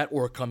potential of that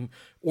or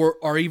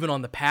are even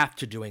on the path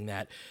to doing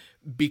that,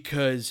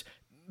 because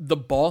the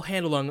ball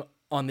handling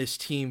on this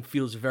team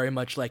feels very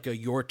much like a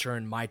your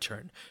turn, my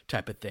turn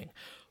type of thing.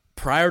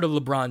 Prior to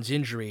LeBron's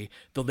injury,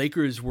 the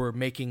Lakers were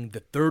making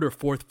the 3rd or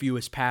 4th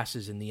fewest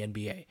passes in the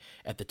NBA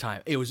at the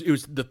time. It was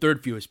the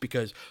 3rd fewest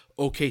because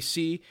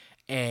OKC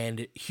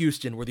and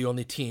Houston were the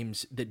only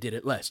teams that did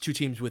it less. 2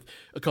 teams with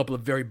a couple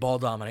of very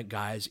ball-dominant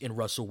guys in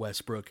Russell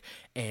Westbrook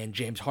and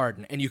James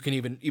Harden. And you can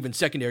even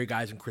secondary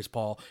guys in Chris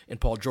Paul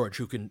and Paul George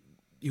who can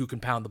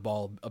pound the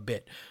ball a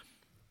bit.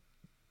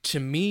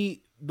 To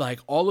me, like,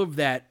 all of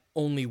that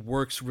only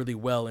works really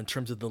well in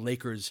terms of the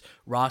Lakers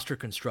roster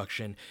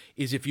construction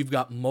is if you've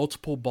got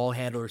multiple ball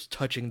handlers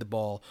touching the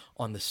ball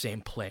on the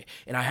same play.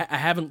 And I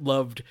haven't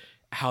loved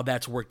how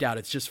that's worked out.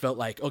 It's just felt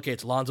like, okay,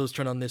 it's Lonzo's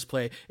turn on this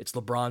play, it's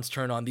LeBron's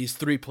turn on these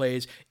 3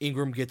 plays,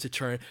 Ingram gets a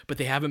turn, but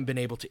they haven't been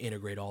able to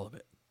integrate all of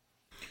it.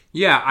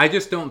 Yeah, I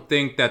just don't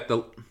think that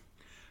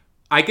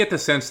I get the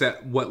sense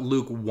that what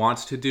Luke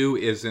wants to do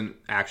isn't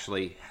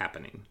actually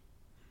happening.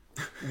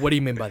 What do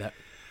you mean by that?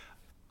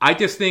 I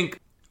just think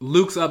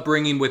Luke's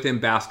upbringing within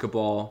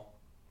basketball,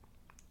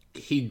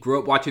 he grew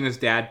up watching his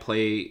dad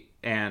play,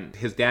 and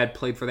his dad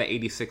played for the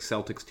 86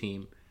 Celtics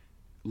team.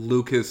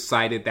 Luke has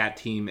cited that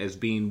team as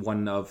being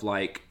one of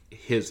like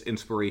his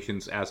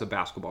inspirations as a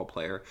basketball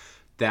player.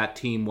 That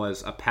team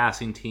was a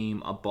passing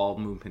team, a ball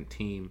movement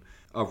team,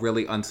 a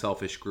really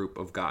unselfish group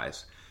of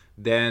guys.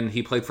 Then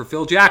he played for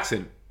Phil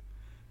Jackson,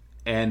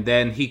 and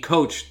then he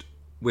coached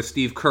with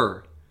Steve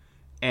Kerr.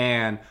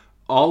 And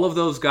all of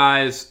those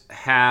guys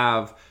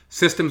have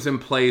systems in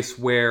place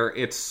where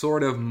it's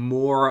sort of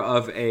more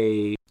of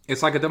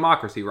it's like a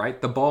democracy, right?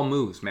 The ball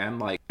moves, man.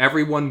 Like,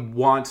 everyone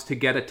wants to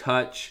get a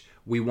touch.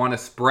 We want to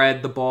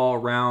spread the ball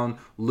around.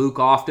 Luke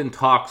often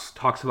talks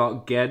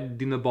about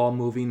getting the ball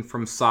moving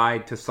from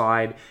side to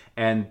side,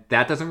 and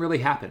that doesn't really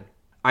happen.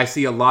 I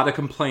see a lot of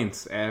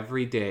complaints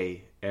every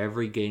day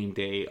every game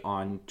day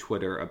on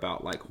Twitter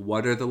about like,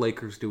 what are the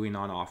Lakers doing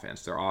on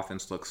offense? Their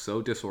offense looks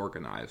so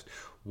disorganized.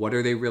 What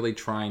are they really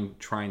trying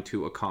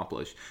to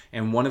accomplish?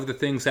 And one of the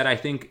things that I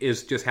think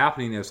is just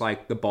happening is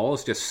like the ball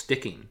is just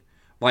sticking.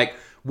 Like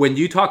when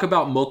you talk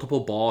about multiple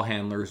ball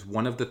handlers,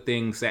 one of the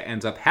things that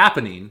ends up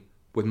happening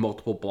with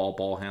multiple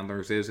ball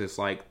handlers is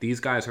like these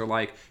guys are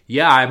like,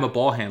 yeah, I'm a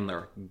ball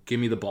handler. Give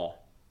me the ball.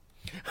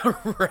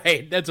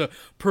 Right. That's a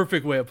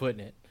perfect way of putting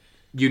it.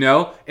 You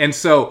know? And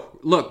so,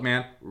 look,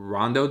 man,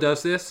 Rondo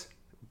does this.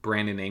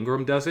 Brandon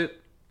Ingram does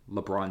it.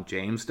 LeBron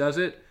James does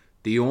it.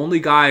 The only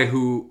guy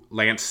who,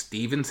 Lance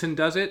Stevenson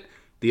does it.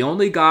 The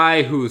only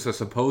guy who's a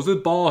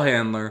supposed ball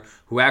handler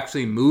who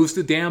actually moves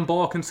the damn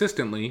ball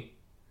consistently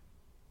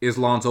is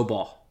Lonzo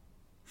Ball.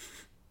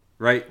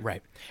 Right?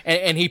 Right.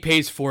 And he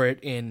pays for it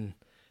in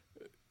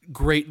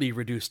greatly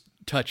reduced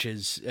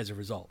touches as a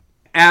result.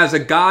 As a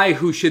guy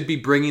who should be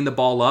bringing the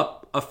ball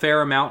up a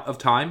fair amount of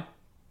time,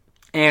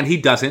 and he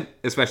doesn't,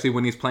 especially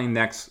when he's playing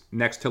next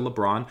to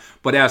LeBron.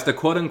 But as the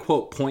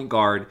quote-unquote point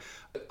guard,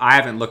 I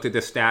haven't looked at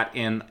this stat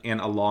in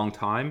a long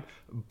time,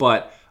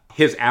 but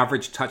his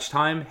average touch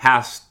time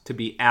has to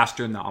be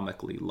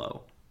astronomically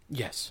low.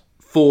 Yes.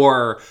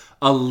 For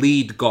a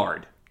lead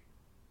guard,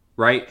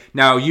 right?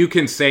 Now, you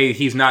can say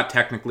he's not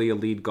technically a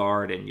lead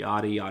guard and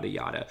yada, yada,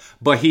 yada.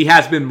 But he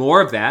has been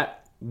more of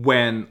that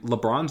when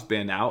LeBron's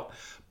been out.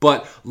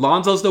 But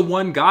Lonzo's the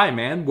one guy,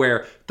 man,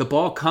 where the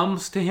ball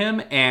comes to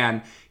him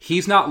and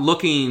he's not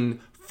looking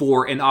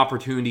for an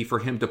opportunity for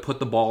him to put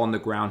the ball on the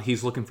ground.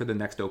 He's looking for the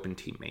next open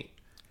teammate.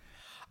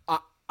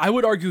 I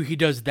would argue he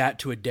does that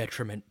to a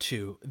detriment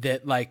too.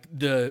 That like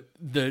the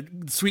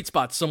sweet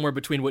spot's somewhere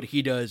between what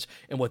he does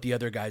and what the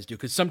other guys do.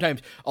 Because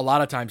a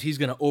lot of times, he's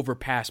going to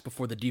overpass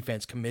before the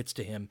defense commits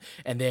to him,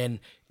 and then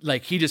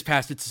like he just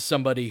passed it to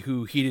somebody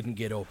who he didn't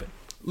get open.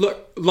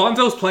 Look,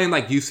 Lonzo's playing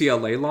like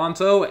UCLA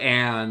Lonzo,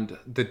 and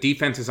the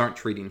defenses aren't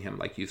treating him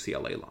like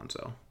UCLA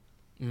Lonzo.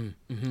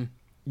 Mm-hmm.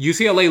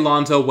 UCLA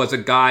Lonzo was a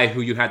guy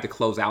who you had to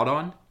close out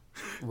on.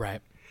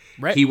 Right.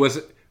 He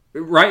was,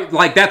 right?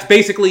 Like, that's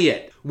basically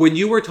it. When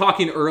you were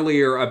talking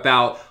earlier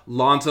about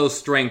Lonzo's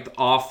strength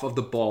off of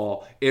the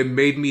ball, it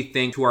made me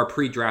think to our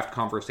pre-draft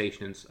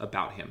conversations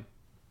about him.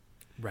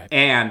 Right.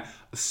 And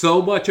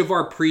so much of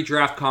our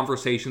pre-draft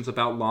conversations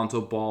about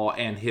Lonzo Ball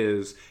and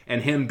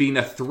him being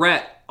a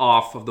threat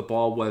off of the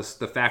ball was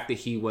the fact that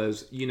he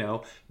was, you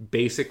know,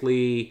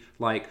 basically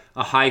like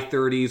a high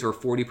 30s or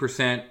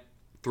 40%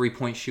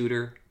 three-point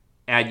shooter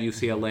at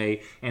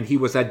UCLA. And he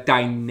was a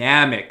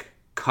dynamic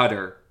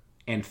cutter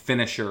and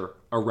finisher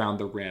around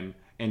the rim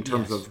in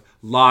terms of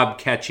lob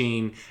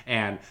catching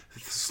and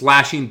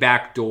slashing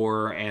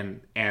backdoor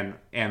and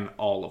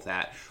all of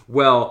that.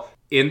 Well,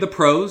 in the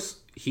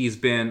pros, he's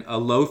been a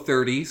low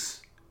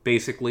 30s,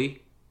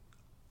 basically,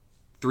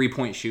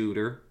 three-point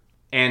shooter.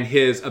 And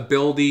his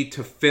ability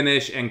to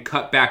finish and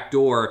cut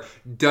backdoor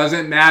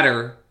doesn't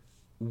matter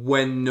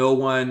when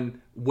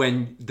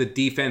the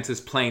defense is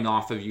playing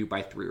off of you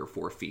by 3 or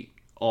 4 feet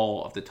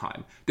all of the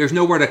time. There's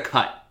nowhere to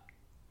cut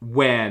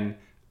when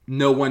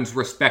no one's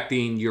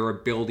respecting your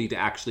ability to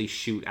actually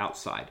shoot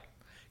outside.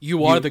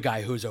 You are the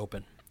guy who's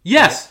open.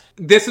 Yes.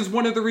 This is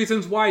one of the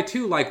reasons why,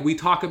 too. Like, we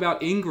talk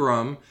about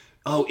Ingram.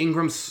 Oh,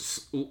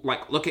 Ingram's,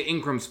 like, look at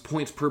Ingram's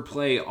points per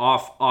play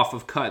off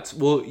of cuts.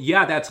 Well,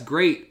 yeah, that's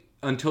great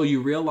until you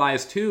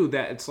realize, too,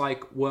 that it's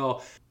like,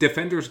 well,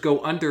 defenders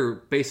go under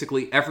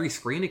basically every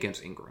screen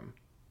against Ingram.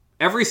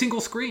 Every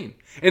single screen.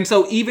 And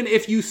so even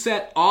if you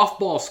set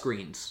off-ball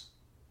screens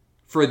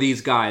for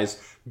these guys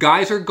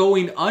are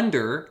going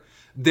under.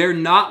 They're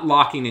not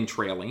locking and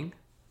trailing.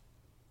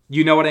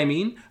 You know what I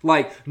mean?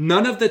 Like,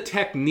 none of the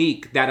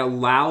technique that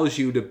allows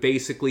you to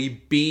basically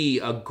be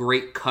a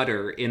great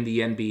cutter in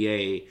the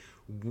NBA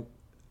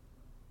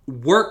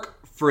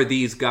work for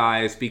these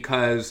guys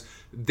because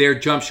their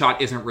jump shot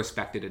isn't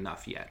respected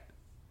enough yet.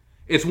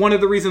 It's one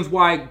of the reasons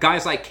why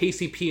guys like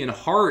KCP and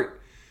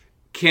Hart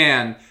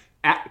can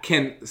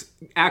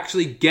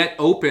actually get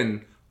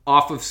open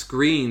off of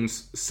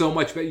screens so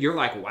much. But you're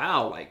like,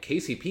 wow, like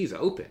KCP's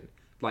open.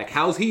 Like,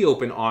 how's he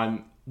open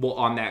on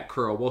that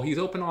curl? Well, he's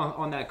open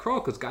on that curl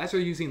because guys are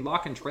using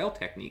lock and trail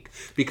technique.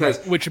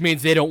 Which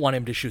means they don't want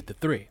him to shoot the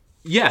three.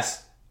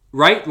 Yes,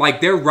 right? Like,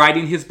 they're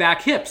riding his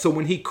back hip. So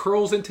when he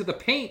curls into the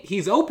paint,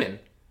 he's open.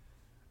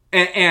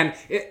 And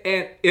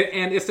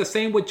it's the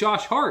same with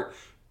Josh Hart,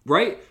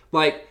 right?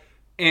 Like,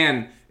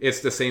 and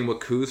it's the same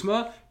with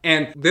Kuzma.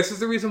 And this is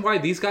the reason why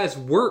these guys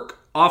work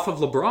off of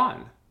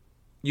LeBron.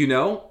 You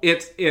know,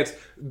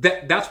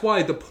 that's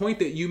why the point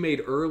that you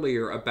made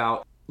earlier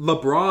about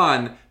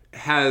LeBron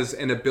has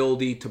an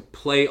ability to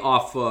play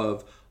off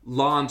of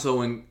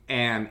Lonzo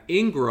and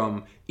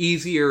Ingram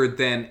easier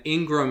than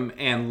Ingram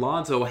and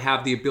Lonzo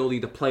have the ability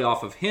to play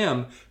off of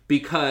him,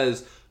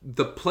 because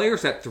the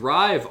players that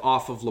thrive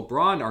off of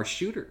LeBron are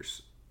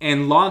shooters.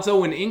 And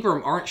Lonzo and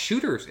Ingram aren't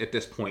shooters at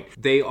this point.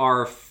 They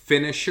are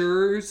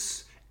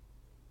finishers,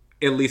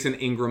 at least in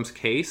Ingram's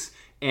case,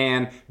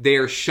 and they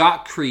are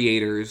shot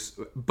creators,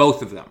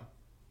 both of them,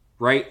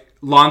 right?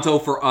 Lonzo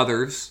for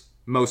others,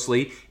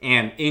 mostly,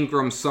 and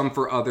Ingram some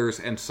for others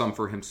and some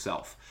for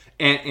himself.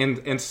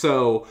 And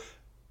so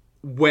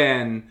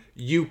when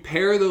you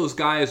pair those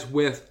guys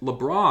with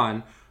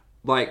LeBron,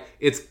 like,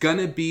 it's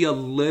gonna be a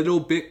little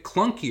bit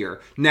clunkier.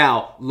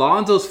 Now,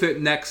 Lonzo's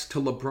fit next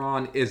to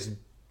LeBron is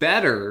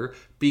better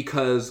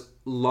because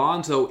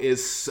Lonzo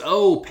is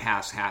so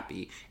pass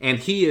happy, and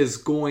he is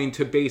going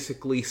to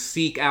basically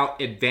seek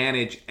out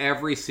advantage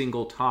every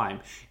single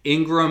time.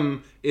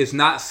 Ingram is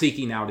not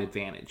seeking out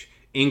advantage.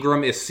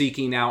 Ingram is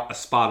seeking out a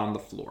spot on the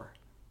floor.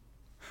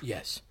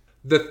 Yes.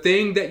 The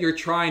thing that you're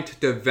trying to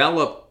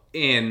develop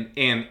in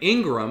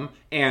Ingram,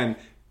 and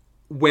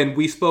when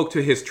we spoke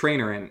to his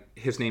trainer, and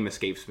his name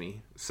escapes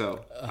me,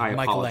 so I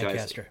Michael apologize.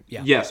 Lancaster.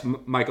 Yeah. Yes,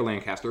 Michael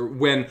Lancaster.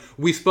 When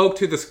we spoke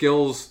to the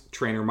skills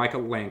trainer,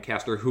 Michael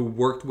Lancaster, who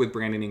worked with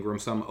Brandon Ingram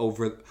some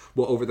over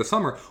the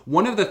summer,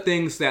 one of the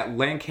things that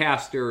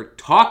Lancaster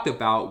talked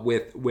about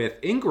with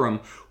Ingram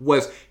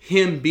was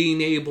him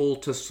being able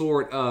to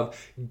sort of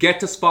get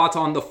to spots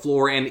on the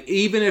floor, and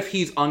even if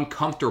he's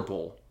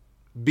uncomfortable,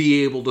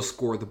 be able to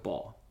score the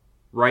ball,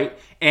 right?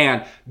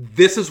 And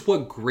this is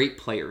what great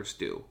players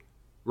do.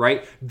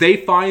 Right? They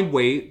find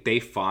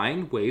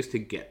ways to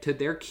get to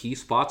their key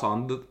spots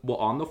on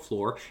the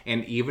floor,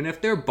 and even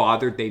if they're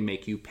bothered, they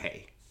make you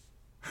pay.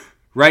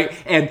 Right?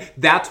 And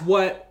that's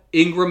what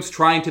Ingram's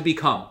trying to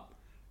become.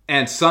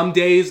 And some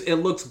days it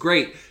looks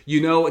great.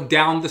 You know,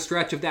 down the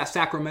stretch of that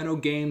Sacramento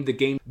game, the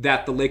game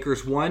that the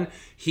Lakers won,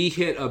 he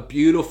hit a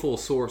beautiful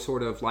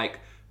sort of like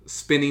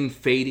spinning,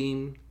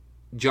 fading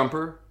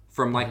jumper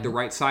from like the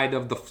right side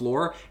of the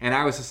floor. And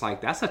I was just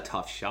like, that's a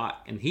tough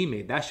shot. And he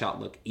made that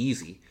shot look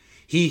easy.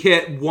 He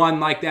hit one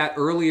like that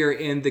earlier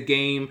in the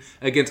game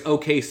against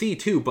OKC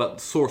too,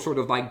 but sort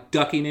of like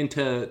ducking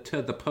into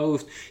the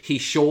post. He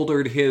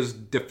shouldered his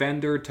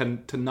defender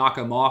to knock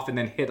him off, and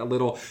then hit a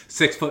little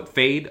 6-foot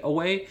fade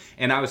away.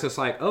 And I was just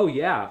like, oh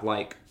yeah,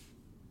 like,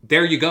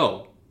 there you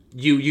go.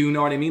 You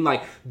know what I mean?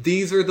 Like,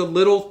 these are the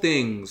little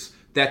things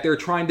that they're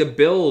trying to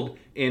build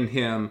in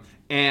him,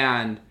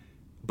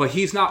 but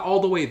he's not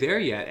all the way there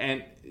yet.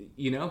 And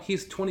you know,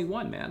 he's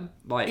 21, man.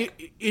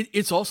 Like,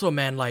 it's also,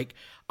 man, like,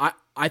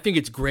 I think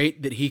it's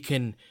great that he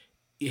can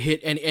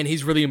hit, and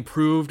he's really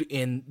improved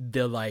in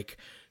the like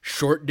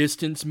short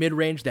distance mid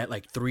range, that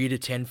like 3 to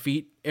 10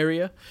 feet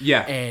area.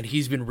 Yeah, and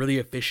he's been really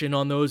efficient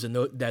on those, and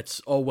that's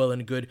all well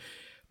and good.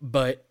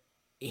 But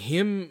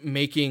him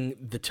making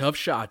the tough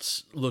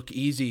shots look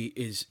easy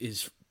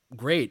is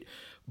great.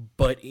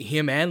 But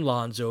him and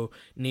Lonzo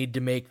need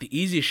to make the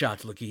easy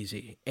shots look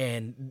easy,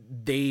 and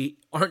they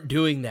aren't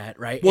doing that,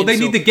 right? Well, they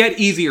need to get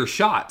easier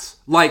shots.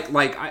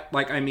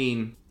 I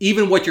mean,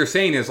 even what you're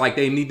saying is like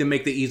they need to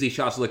make the easy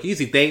shots look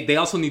easy. They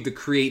also need to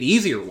create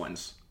easier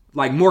ones,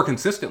 like more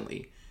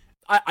consistently.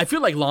 I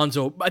feel like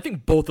Lonzo, I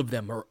think both of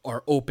them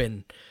are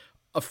open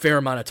a fair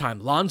amount of time.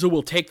 Lonzo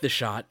will take the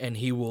shot and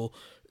he will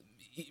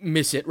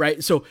miss it,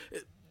 right? So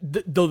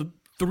the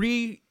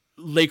three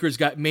Lakers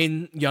got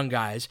main young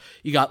guys.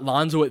 You got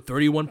Lonzo at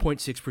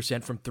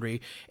 31.6% from three,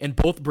 and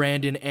both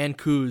Brandon and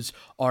Kuz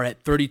are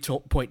at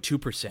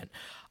 30.2%.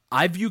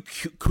 I view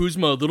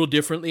Kuzma a little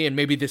differently, and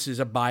maybe this is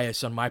a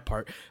bias on my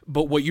part,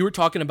 but what you were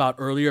talking about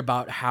earlier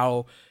about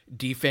how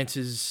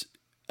defenses,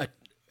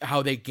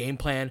 how they game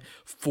plan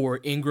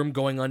for Ingram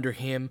going under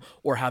him,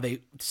 or how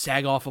they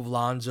sag off of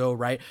Lonzo,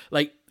 right?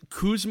 Like,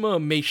 Kuzma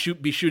may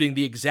be shooting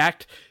the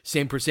exact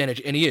same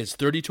percentage, and he is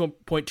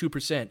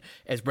 32.2%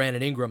 as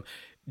Brandon Ingram.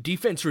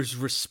 Defenders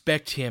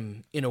respect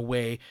him in a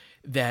way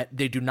that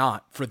they do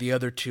not for the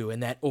other two,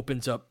 and that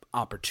opens up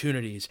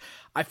opportunities.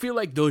 I feel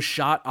like those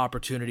shot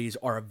opportunities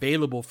are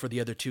available for the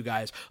other two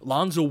guys.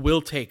 Lonzo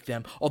will take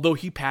them, although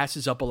he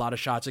passes up a lot of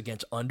shots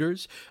against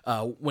unders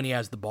when he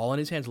has the ball in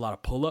his hands, a lot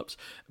of pull-ups,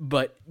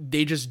 but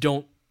they just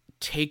don't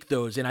take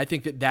those, and I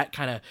think that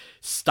kind of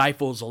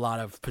stifles a lot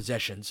of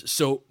possessions.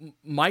 So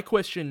my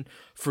question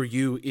for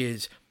you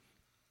is,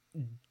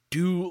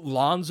 do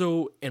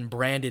Lonzo and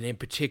Brandon in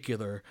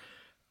particular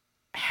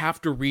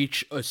have to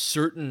reach a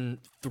certain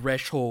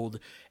threshold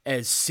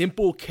as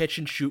simple catch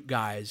and shoot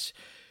guys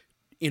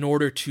in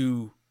order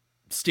to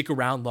stick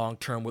around long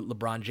term with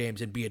LeBron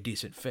James and be a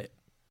decent fit?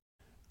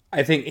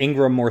 I think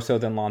Ingram more so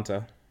than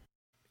Lonzo.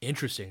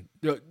 Interesting.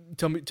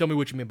 Tell me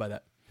what you mean by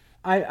that.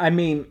 I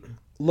mean,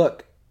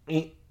 look,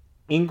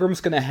 Ingram's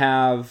going to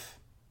have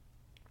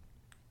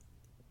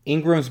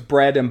Ingram's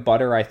bread and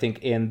butter, I think,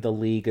 in the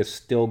league is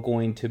still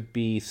going to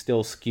be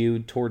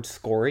skewed towards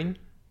scoring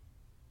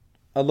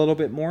a little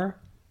bit more.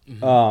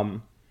 Mm-hmm.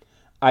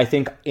 I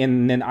think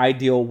in an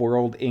ideal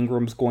world,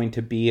 Ingram's going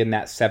to be in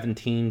that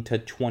 17 to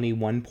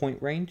 21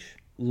 point range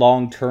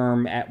long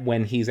term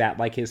when he's at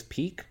like his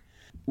peak.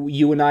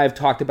 You and I have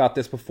talked about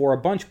this before a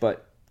bunch,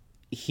 but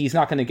he's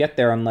not going to get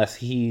there unless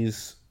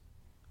he's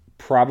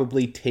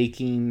probably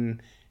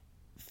taking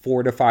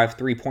 4 to 5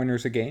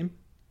 3-pointers a game.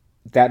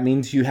 That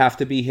means you have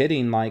to be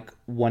hitting like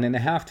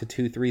 1.5 to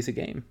 2 threes a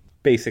game,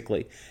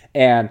 basically.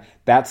 And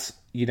that's,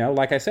 you know,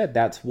 like I said,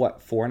 that's what,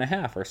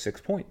 4.5 or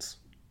 6 points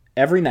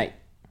every night,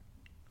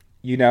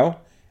 you know?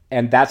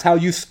 And that's how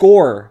you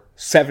score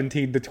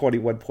 17 to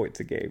 21 points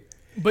a game.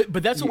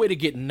 But that's a way to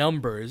get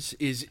numbers.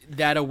 Is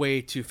that a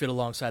way to fit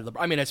alongside LeBron?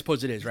 I mean, I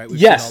suppose it is, right? We've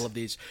Yes. seen all of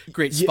these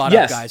great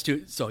spot-up guys,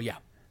 too. So, yeah.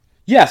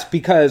 Yes,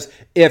 because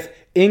if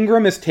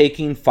Ingram is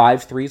taking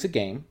 5 threes a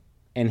game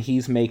and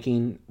he's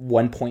making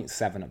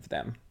 1.7 of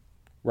them,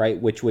 right,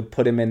 which would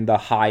put him in the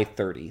high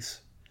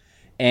 30s.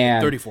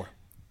 And 34.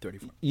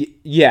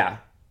 Yeah,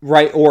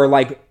 right. Or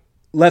like,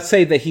 let's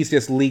say that he's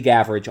just league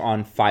average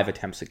on 5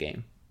 attempts a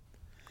game.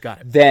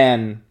 Got it.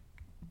 Then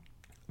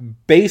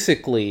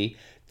basically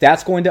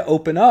that's going to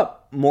open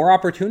up more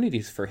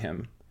opportunities for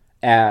him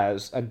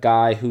as a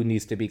guy who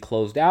needs to be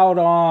closed out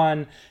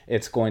on.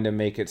 It's going to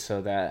make it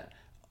so that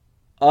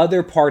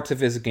other parts of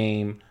his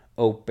game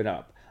open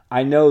up.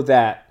 I know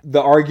that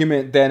the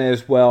argument then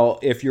is, well,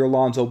 if you're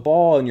Lonzo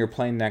Ball and you're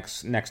playing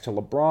next to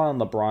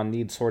LeBron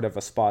needs sort of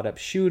a spot-up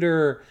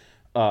shooter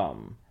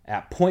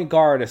at point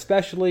guard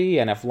especially,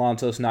 and if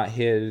Lonzo's not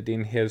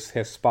hitting his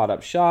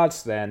spot-up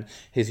shots, then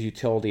his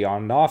utility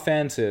on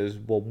offense is,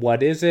 well,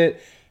 what is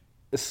it?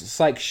 It's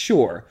like,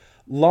 sure.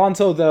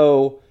 Lonzo,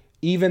 though,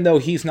 even though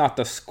he's not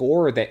the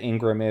scorer that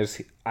Ingram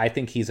is, I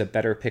think he's a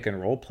better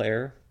pick-and-roll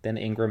player than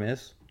Ingram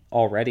is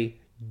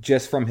already,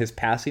 just from his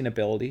passing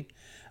ability.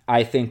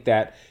 I think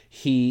that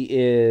he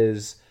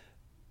is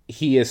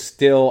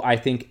still, I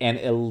think, an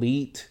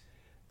elite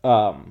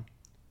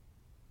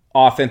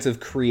offensive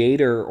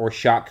creator or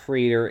shot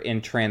creator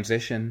in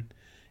transition.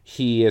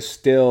 He is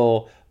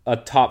still a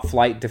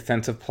top-flight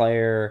defensive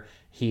player.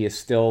 He is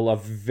still a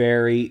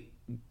very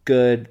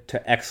good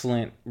to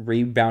excellent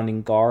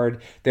rebounding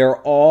guard. There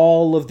are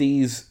all of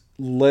these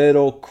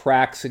little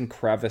cracks and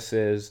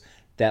crevices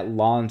that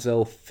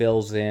Lonzo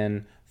fills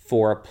in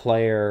for a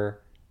player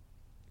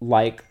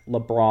like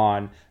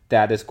LeBron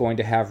that is going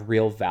to have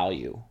real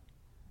value.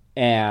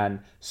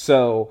 And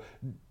so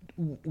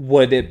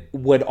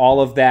would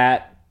all of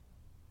that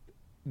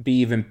be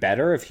even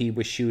better if he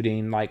was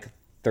shooting like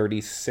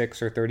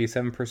 36 or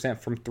 37%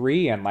 from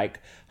 3 and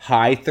like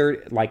high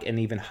 30, like, and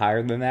even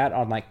higher than that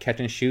on like catch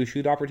and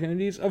shoot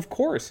opportunities? Of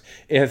course.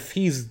 If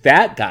he's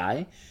that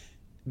guy,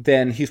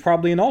 then he's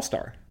probably an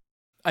all-star.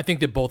 I think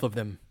that both of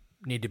them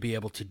need to be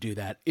able to do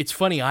that. It's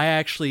funny, I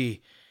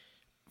actually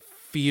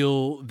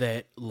feel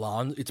that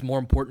it's more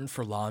important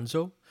for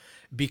Lonzo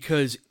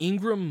because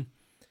Ingram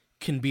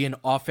can be an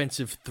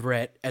offensive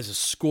threat as a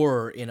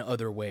scorer in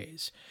other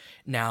ways.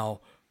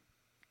 Now,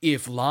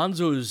 if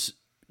Lonzo's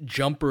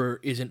jumper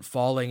isn't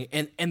falling,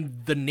 and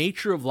the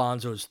nature of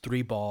Lonzo's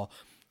 3-ball,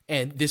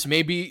 and this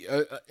may be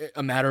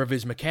a matter of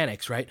his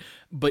mechanics, right?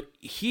 But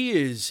he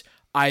is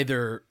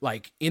either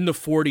like in the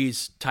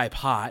 40s type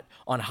hot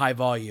on high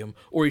volume,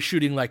 or he's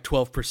shooting like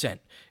 12%.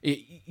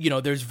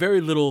 There's very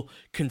little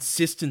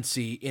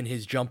consistency in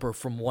his jumper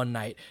from one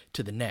night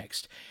to the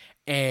next.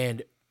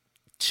 And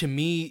to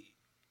me,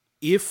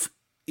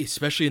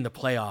 especially in the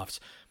playoffs,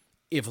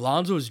 if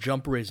Lonzo's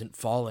jumper isn't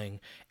falling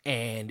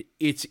and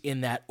it's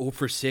in that 0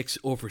 for 6,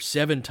 0 for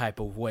 7 type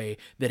of way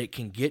that it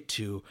can get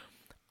to,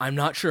 I'm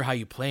not sure how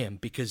you play him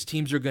because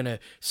teams are going to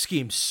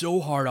scheme so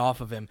hard off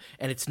of him,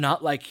 and it's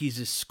not like he's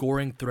a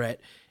scoring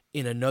threat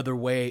in another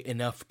way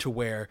enough to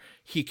where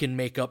he can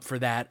make up for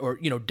that or,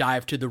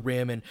 dive to the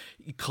rim and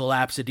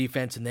collapse the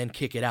defense and then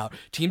kick it out.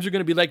 Teams are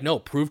going to be like, no,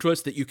 prove to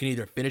us that you can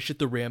either finish at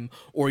the rim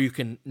or you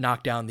can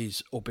knock down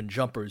these open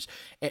jumpers.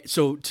 And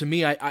so to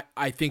me,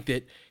 I think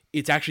that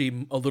it's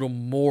actually a little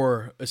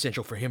more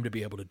essential for him to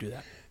be able to do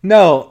that.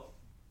 No,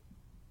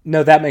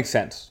 that makes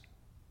sense.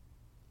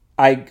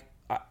 I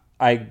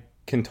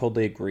can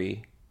totally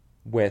agree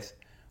with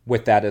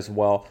that as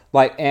well.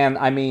 Like, and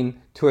I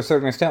mean, to a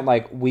certain extent,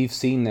 like we've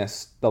seen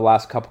this the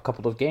last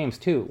couple of games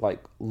too.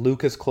 Like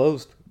Luke is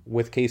closed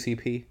with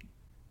KCP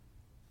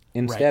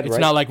instead. Right. It's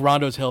not like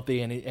Rondo's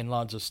healthy and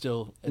Lonzo's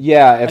still.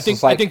 Yeah, I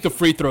think the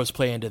free throws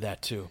play into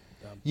that too.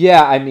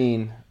 Yeah, I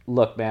mean,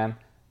 look, man,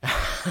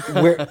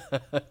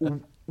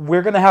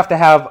 we're gonna have to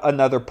have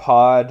another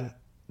pod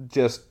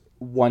just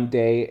one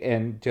day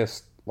and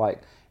just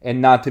like. And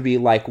not to be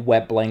like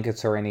wet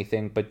blankets or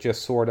anything, but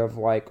just sort of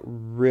like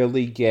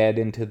really get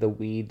into the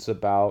weeds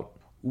about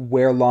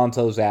where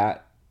Lonzo's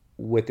at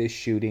with his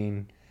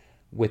shooting,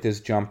 with his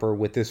jumper,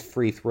 with his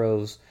free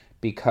throws,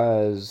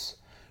 because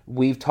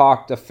we've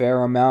talked a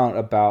fair amount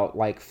about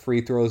like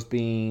free throws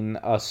being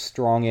a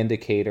strong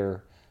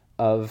indicator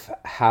of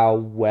how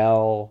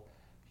well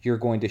you're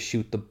going to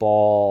shoot the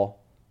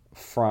ball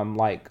from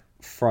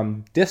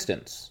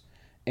distance.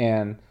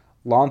 And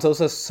Lonzo's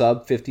a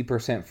sub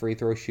 50% free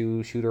throw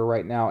shooter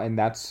right now, and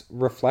that's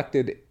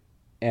reflected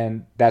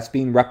and that's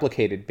being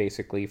replicated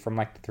basically from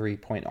like the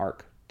 3-point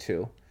arc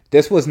too.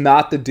 This was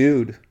not the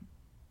dude.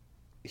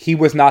 He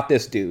was not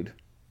this dude.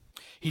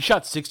 He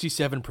shot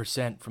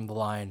 67% from the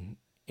line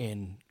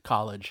in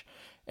college.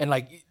 And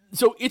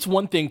so it's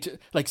one thing to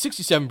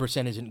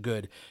 67% isn't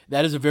good.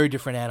 That is a very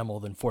different animal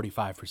than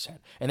 45%.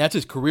 And that's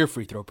his career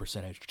free throw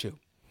percentage too.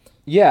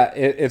 Yeah,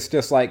 it's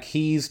just like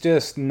he's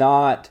just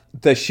not...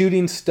 The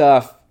shooting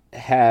stuff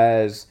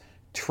has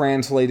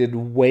translated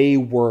way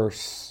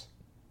worse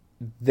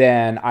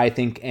than I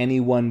think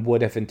anyone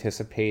would have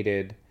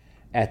anticipated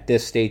at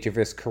this stage of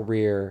his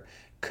career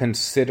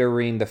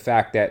considering the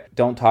fact that,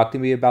 don't talk to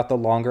me about the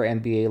longer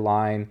NBA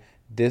line.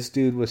 This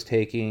dude was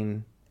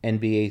taking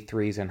NBA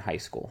threes in high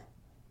school.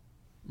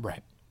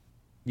 Right.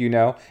 You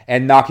know,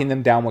 and knocking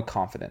them down with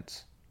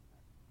confidence.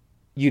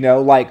 You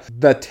know, like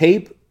the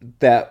tape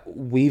that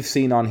we've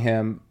seen on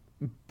him,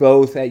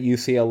 both at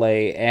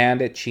UCLA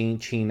and at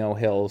Chino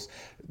Hills,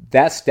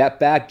 that step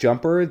back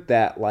jumper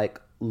that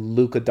like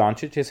Luka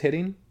Doncic is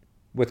hitting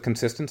with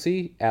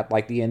consistency at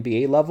like the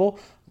NBA level,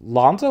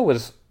 Lonzo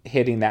was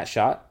hitting that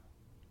shot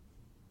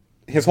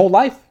his whole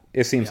life,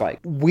 it seems like.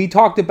 We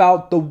talked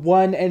about the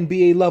one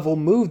NBA level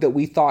move that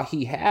we thought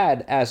he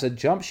had as a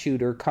jump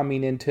shooter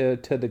coming into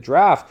the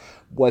draft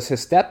was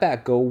his step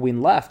back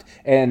going left.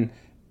 And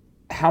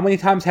how many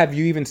times have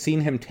you even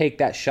seen him take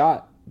that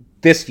shot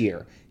this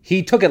year?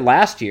 He took it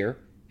last year,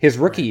 his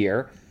rookie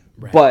year,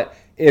 but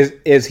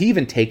is he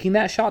even taking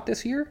that shot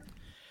this year?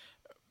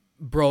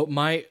 Bro,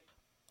 my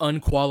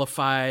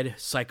unqualified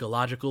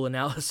psychological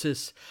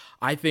analysis,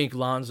 I think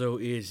Lonzo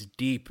is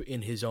deep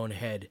in his own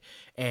head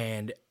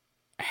and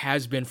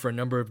has been for a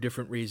number of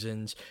different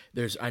reasons.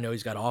 I know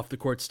he's got off the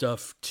court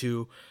stuff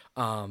too.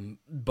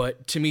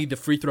 But to me, the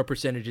free throw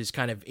percentage is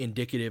kind of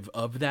indicative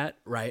of that,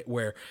 right?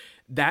 Where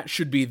that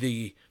should be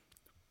the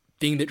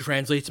thing that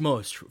translates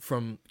most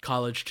from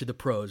college to the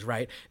pros,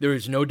 right? There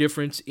is no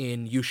difference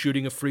in you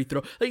shooting a free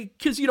throw.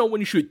 Because, you know, when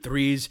you shoot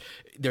threes,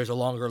 there's a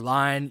longer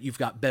line. You've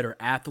got better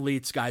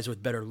athletes, guys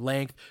with better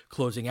length,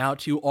 closing out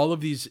to you, all of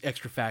these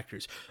extra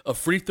factors. A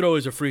free throw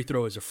is a free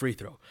throw is a free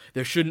throw.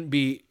 There shouldn't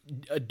be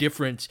a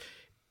difference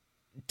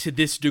to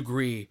this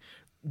degree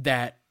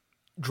that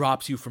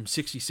drops you from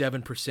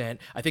 67%.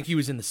 I think he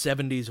was in the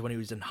 70s when he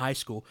was in high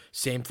school.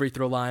 Same free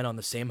throw line on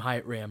the same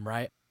height rim,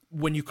 right?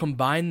 When you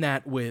combine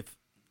that with,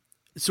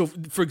 so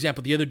for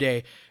example, the other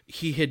day,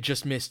 he had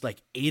just missed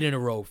like 8 in a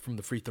row from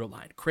the free throw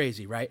line.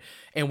 Crazy, right?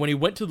 And when he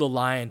went to the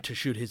line to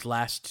shoot his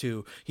last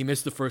 2, he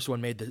missed the first one,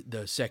 made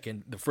the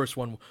second. The first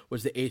one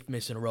was the 8th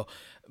miss in a row.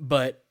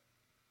 But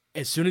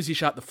as soon as he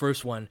shot the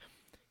first one,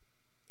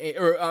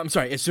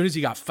 as soon as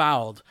he got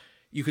fouled,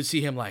 you could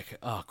see him like,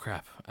 oh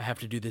crap, I have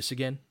to do this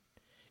again,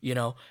 you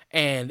know?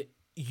 And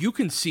you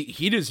can see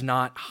he does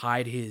not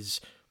hide his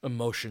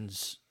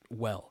emotions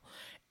well.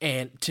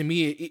 And to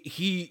me,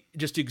 he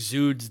just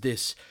exudes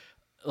this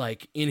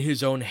like in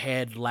his own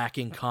head,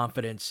 lacking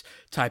confidence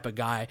type of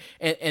guy.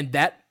 And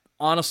that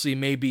honestly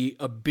may be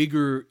a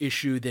bigger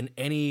issue than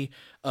any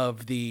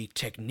of the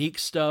technique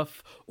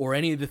stuff or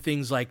any of the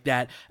things like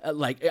that.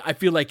 Like, I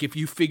feel like if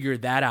you figure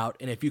that out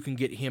and if you can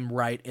get him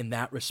right in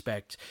that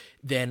respect,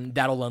 then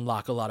that'll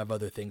unlock a lot of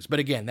other things. But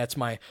again, that's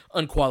my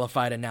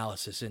unqualified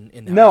analysis in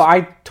that. No,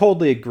 I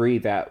totally agree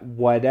that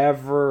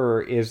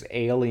whatever is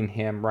ailing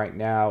him right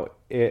now,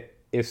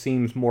 it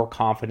seems more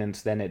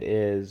confidence than it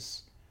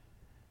is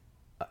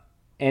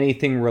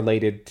anything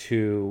related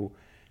to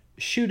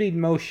shooting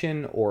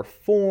motion or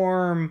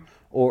form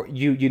or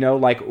you know,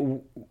 like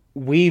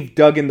we've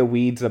dug in the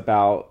weeds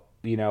about,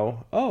 you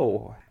know,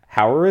 oh,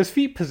 how are his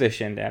feet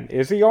positioned and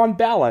is he on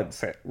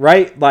balance,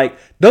 right? Like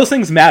those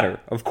things matter,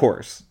 of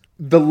course.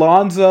 The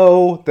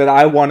Lonzo that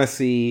I want to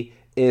see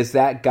is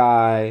that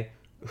guy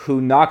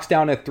who knocks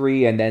down a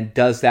 3 and then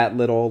does that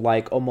little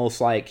like almost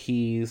like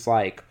he's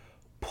like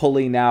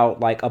pulling out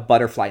like a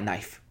butterfly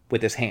knife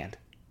with his hand,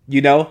 you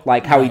know,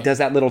 like how he does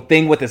that little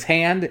thing with his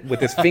hand, with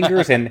his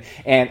fingers,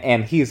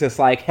 and he's just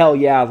like, hell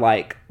yeah,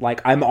 like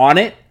I'm on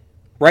it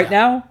right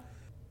now.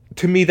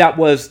 To me, that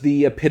was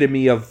the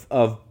epitome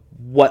of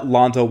what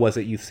Lonzo was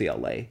at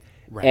UCLA.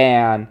 Right.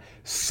 And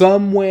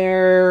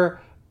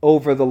somewhere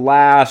over the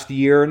last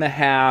year and a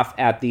half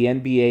at the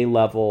NBA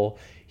level,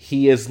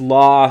 he has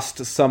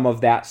lost some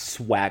of that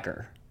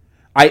swagger.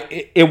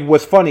 It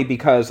was funny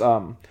because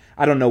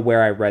I don't know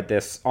where I read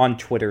this on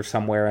Twitter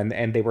somewhere,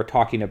 and they were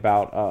talking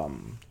about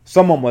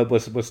someone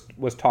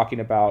was talking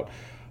about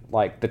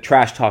like the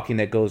trash talking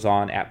that goes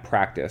on at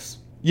practice.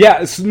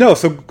 Yeah,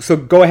 so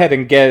go ahead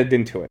and get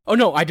into it. Oh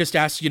no, I just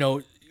asked, you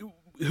know,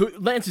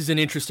 Lance is an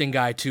interesting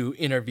guy to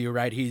interview,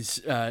 right?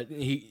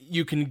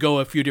 You can go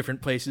a few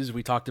different places.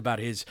 We talked about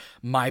his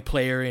My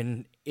Player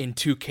in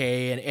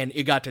 2K, and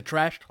it got to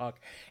trash talk,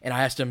 and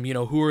I asked him, you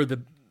know, who are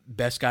the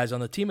best guys on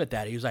the team at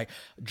that? He was like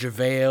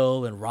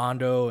JaVale and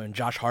Rondo and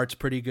Josh Hart's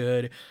pretty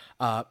good.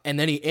 And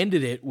then he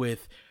ended it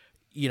with,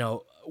 you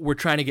know, we're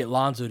trying to get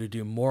Lonzo to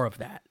do more of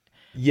that.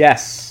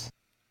 Yes.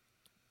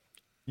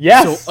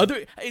 So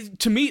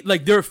to me,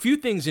 like there are a few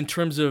things in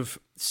terms of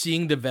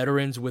seeing the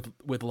veterans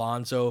with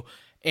Lonzo.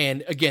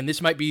 And again,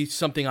 this might be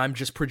something I'm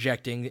just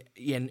projecting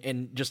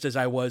and just as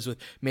I was with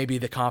maybe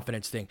the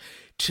confidence thing.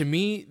 To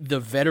me,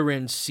 the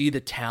veterans see the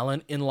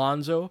talent in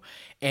Lonzo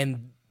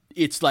and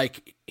it's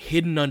like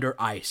hidden under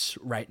ice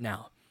right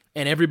now.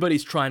 And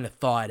everybody's trying to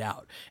thaw it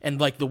out.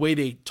 And like the way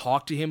they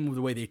talk to him,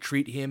 the way they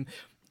treat him,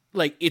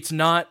 like it's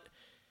not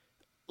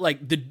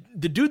like the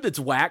dude that's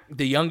whack,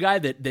 the young guy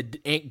that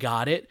ain't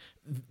got it,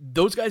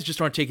 those guys just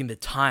aren't taking the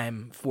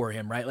time for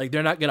him, right? Like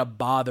they're not going to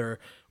bother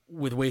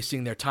with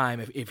wasting their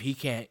time if he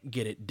can't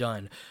get it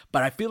done.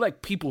 But I feel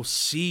like people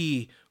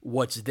see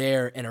what's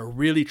there and are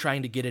really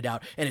trying to get it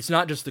out. And it's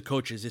not just the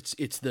coaches,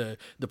 it's the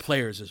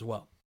players as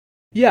well.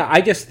 Yeah,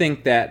 I just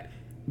think that,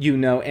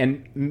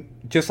 and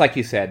just like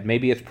you said,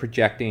 maybe it's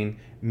projecting,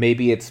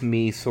 maybe it's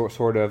me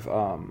sort of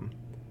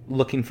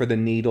looking for the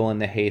needle in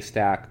the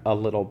haystack a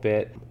little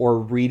bit, or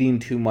reading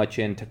too much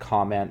into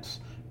comments.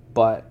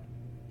 But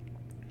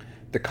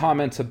the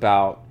comments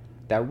about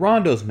that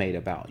Rondo's made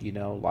about,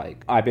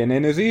 like, I've been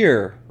in his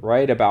ear,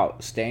 right,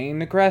 about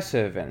staying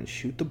aggressive and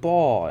shoot the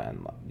ball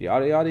and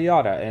yada, yada,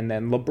 yada. And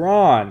then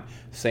LeBron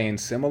saying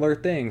similar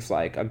things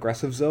like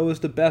aggressive Zoe is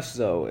the best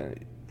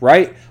Zoe,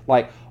 right?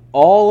 Like,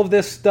 all of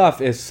this stuff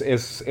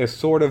is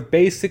sort of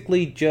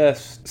basically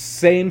just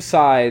same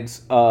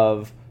sides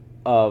of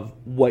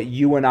what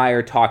you and I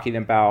are talking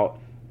about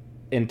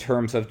in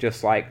terms of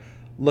just like,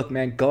 look,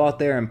 man, go out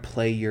there and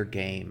play your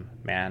game,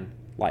 man.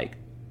 Like,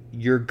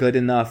 you're good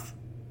enough.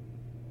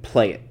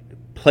 Play it.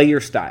 Play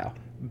your style.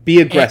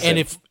 Be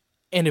aggressive.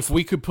 And if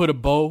we could put a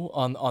bow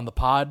on the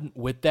pod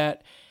with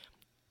that,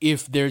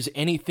 if there's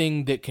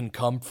anything that can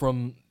come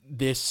from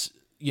this,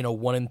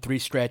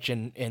 1-3 stretch,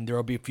 and there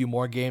will be a few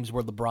more games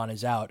where LeBron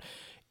is out,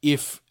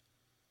 if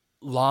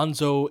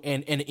Lonzo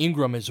and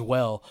Ingram as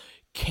well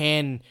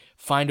can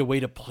find a way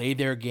to play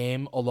their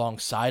game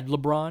alongside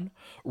LeBron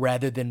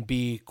rather than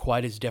be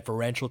quite as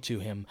deferential to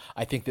him,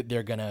 I think that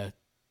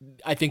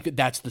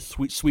that's the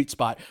sweet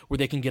spot where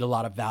they can get a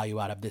lot of value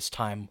out of this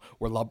time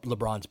where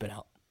LeBron's been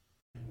out.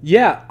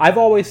 Yeah, I've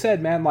always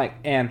said, man, like,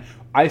 and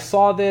I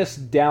saw this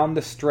down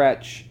the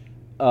stretch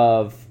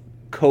of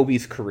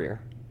Kobe's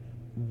career,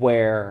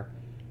 where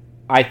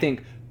I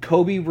think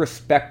Kobe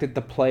respected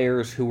the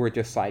players who were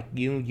just like,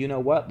 you know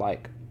what,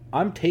 like,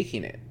 I'm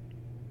taking it.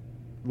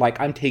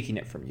 Like, I'm taking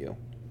it from you.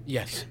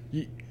 Yes.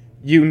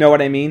 You know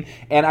what I mean?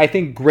 And I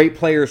think great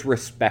players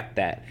respect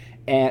that.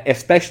 And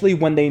especially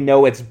when they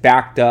know it's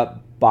backed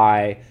up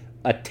by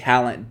a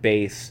talent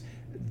base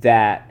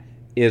that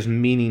is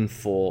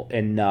meaningful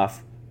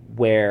enough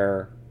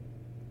where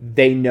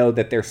they know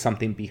that there's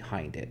something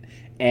behind it.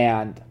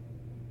 And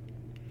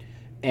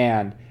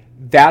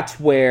that's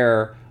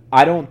where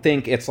I don't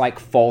think it's like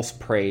false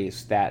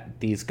praise that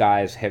these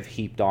guys have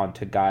heaped on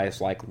to guys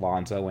like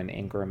Lonzo and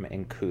Ingram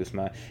and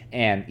Kuzma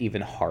and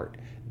even Hart.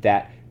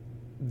 That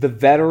the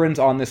veterans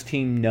on this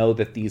team know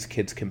that these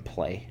kids can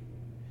play.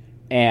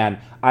 And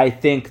I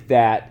think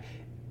that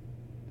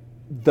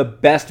the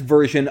best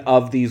version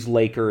of these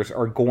Lakers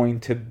are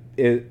going to,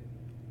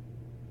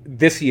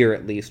 this year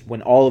at least,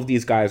 when all of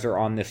these guys are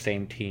on the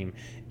same team,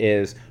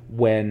 is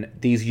when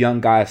these young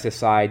guys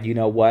decide, you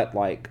know what,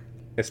 like,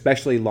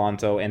 especially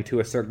Lonzo and to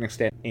a certain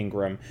extent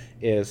Ingram,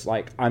 is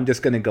like, I'm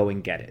just going to go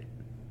and get it.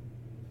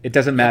 It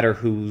doesn't matter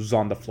who's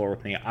on the floor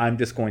with me. I'm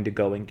just going to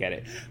go and get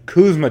it.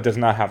 Kuzma does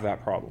not have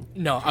that problem.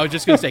 No, I was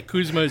just going to say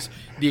Kuzma's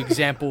the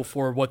example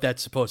for what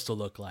that's supposed to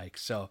look like.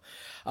 So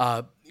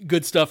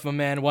good stuff, my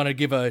man. Want to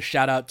give a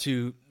shout out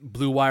to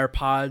Blue Wire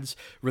Pods.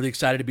 Really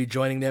excited to be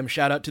joining them.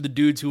 Shout out to the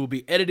dudes who will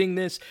be editing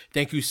this.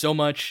 Thank you so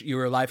much. You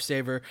were a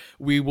lifesaver.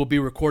 We will be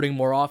recording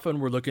more often.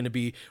 We're looking to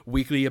be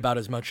weekly about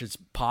as much as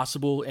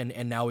possible.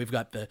 And now we've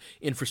got the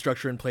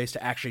infrastructure in place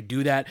to actually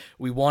do that.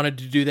 We wanted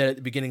to do that at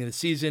the beginning of the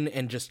season,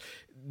 and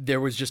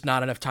there was just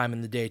not enough time in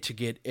the day to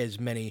get as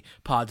many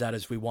pods out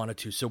as we wanted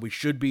to. So we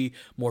should be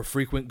more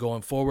frequent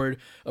going forward.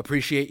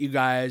 Appreciate you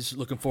guys.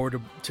 Looking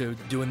forward to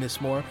doing this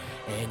more.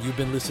 And you've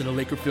been listening to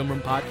Laker Film Room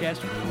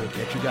Podcast. We will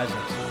catch you guys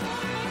next time.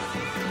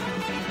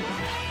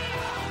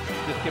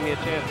 Just give me a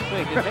chance to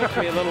think. It takes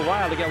me a little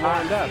while to get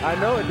warmed up. I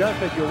know it does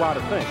take you a while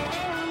to think.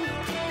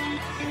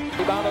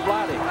 Rebound of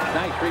Vlade.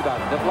 Nice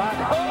rebound. To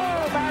Vlade.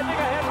 Oh, Magic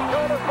a head and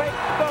shoulder fake.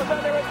 Goes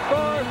under and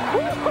scores.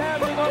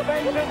 Standing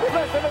ovation.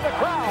 Listen to the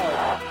crowd.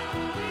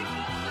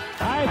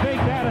 I think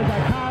that is a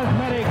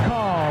cosmetic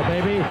call,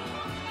 baby.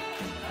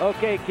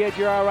 Okay, kid,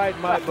 you're all right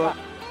in my book.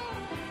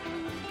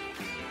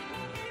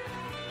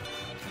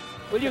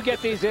 Will you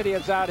get these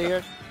idiots out of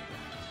here?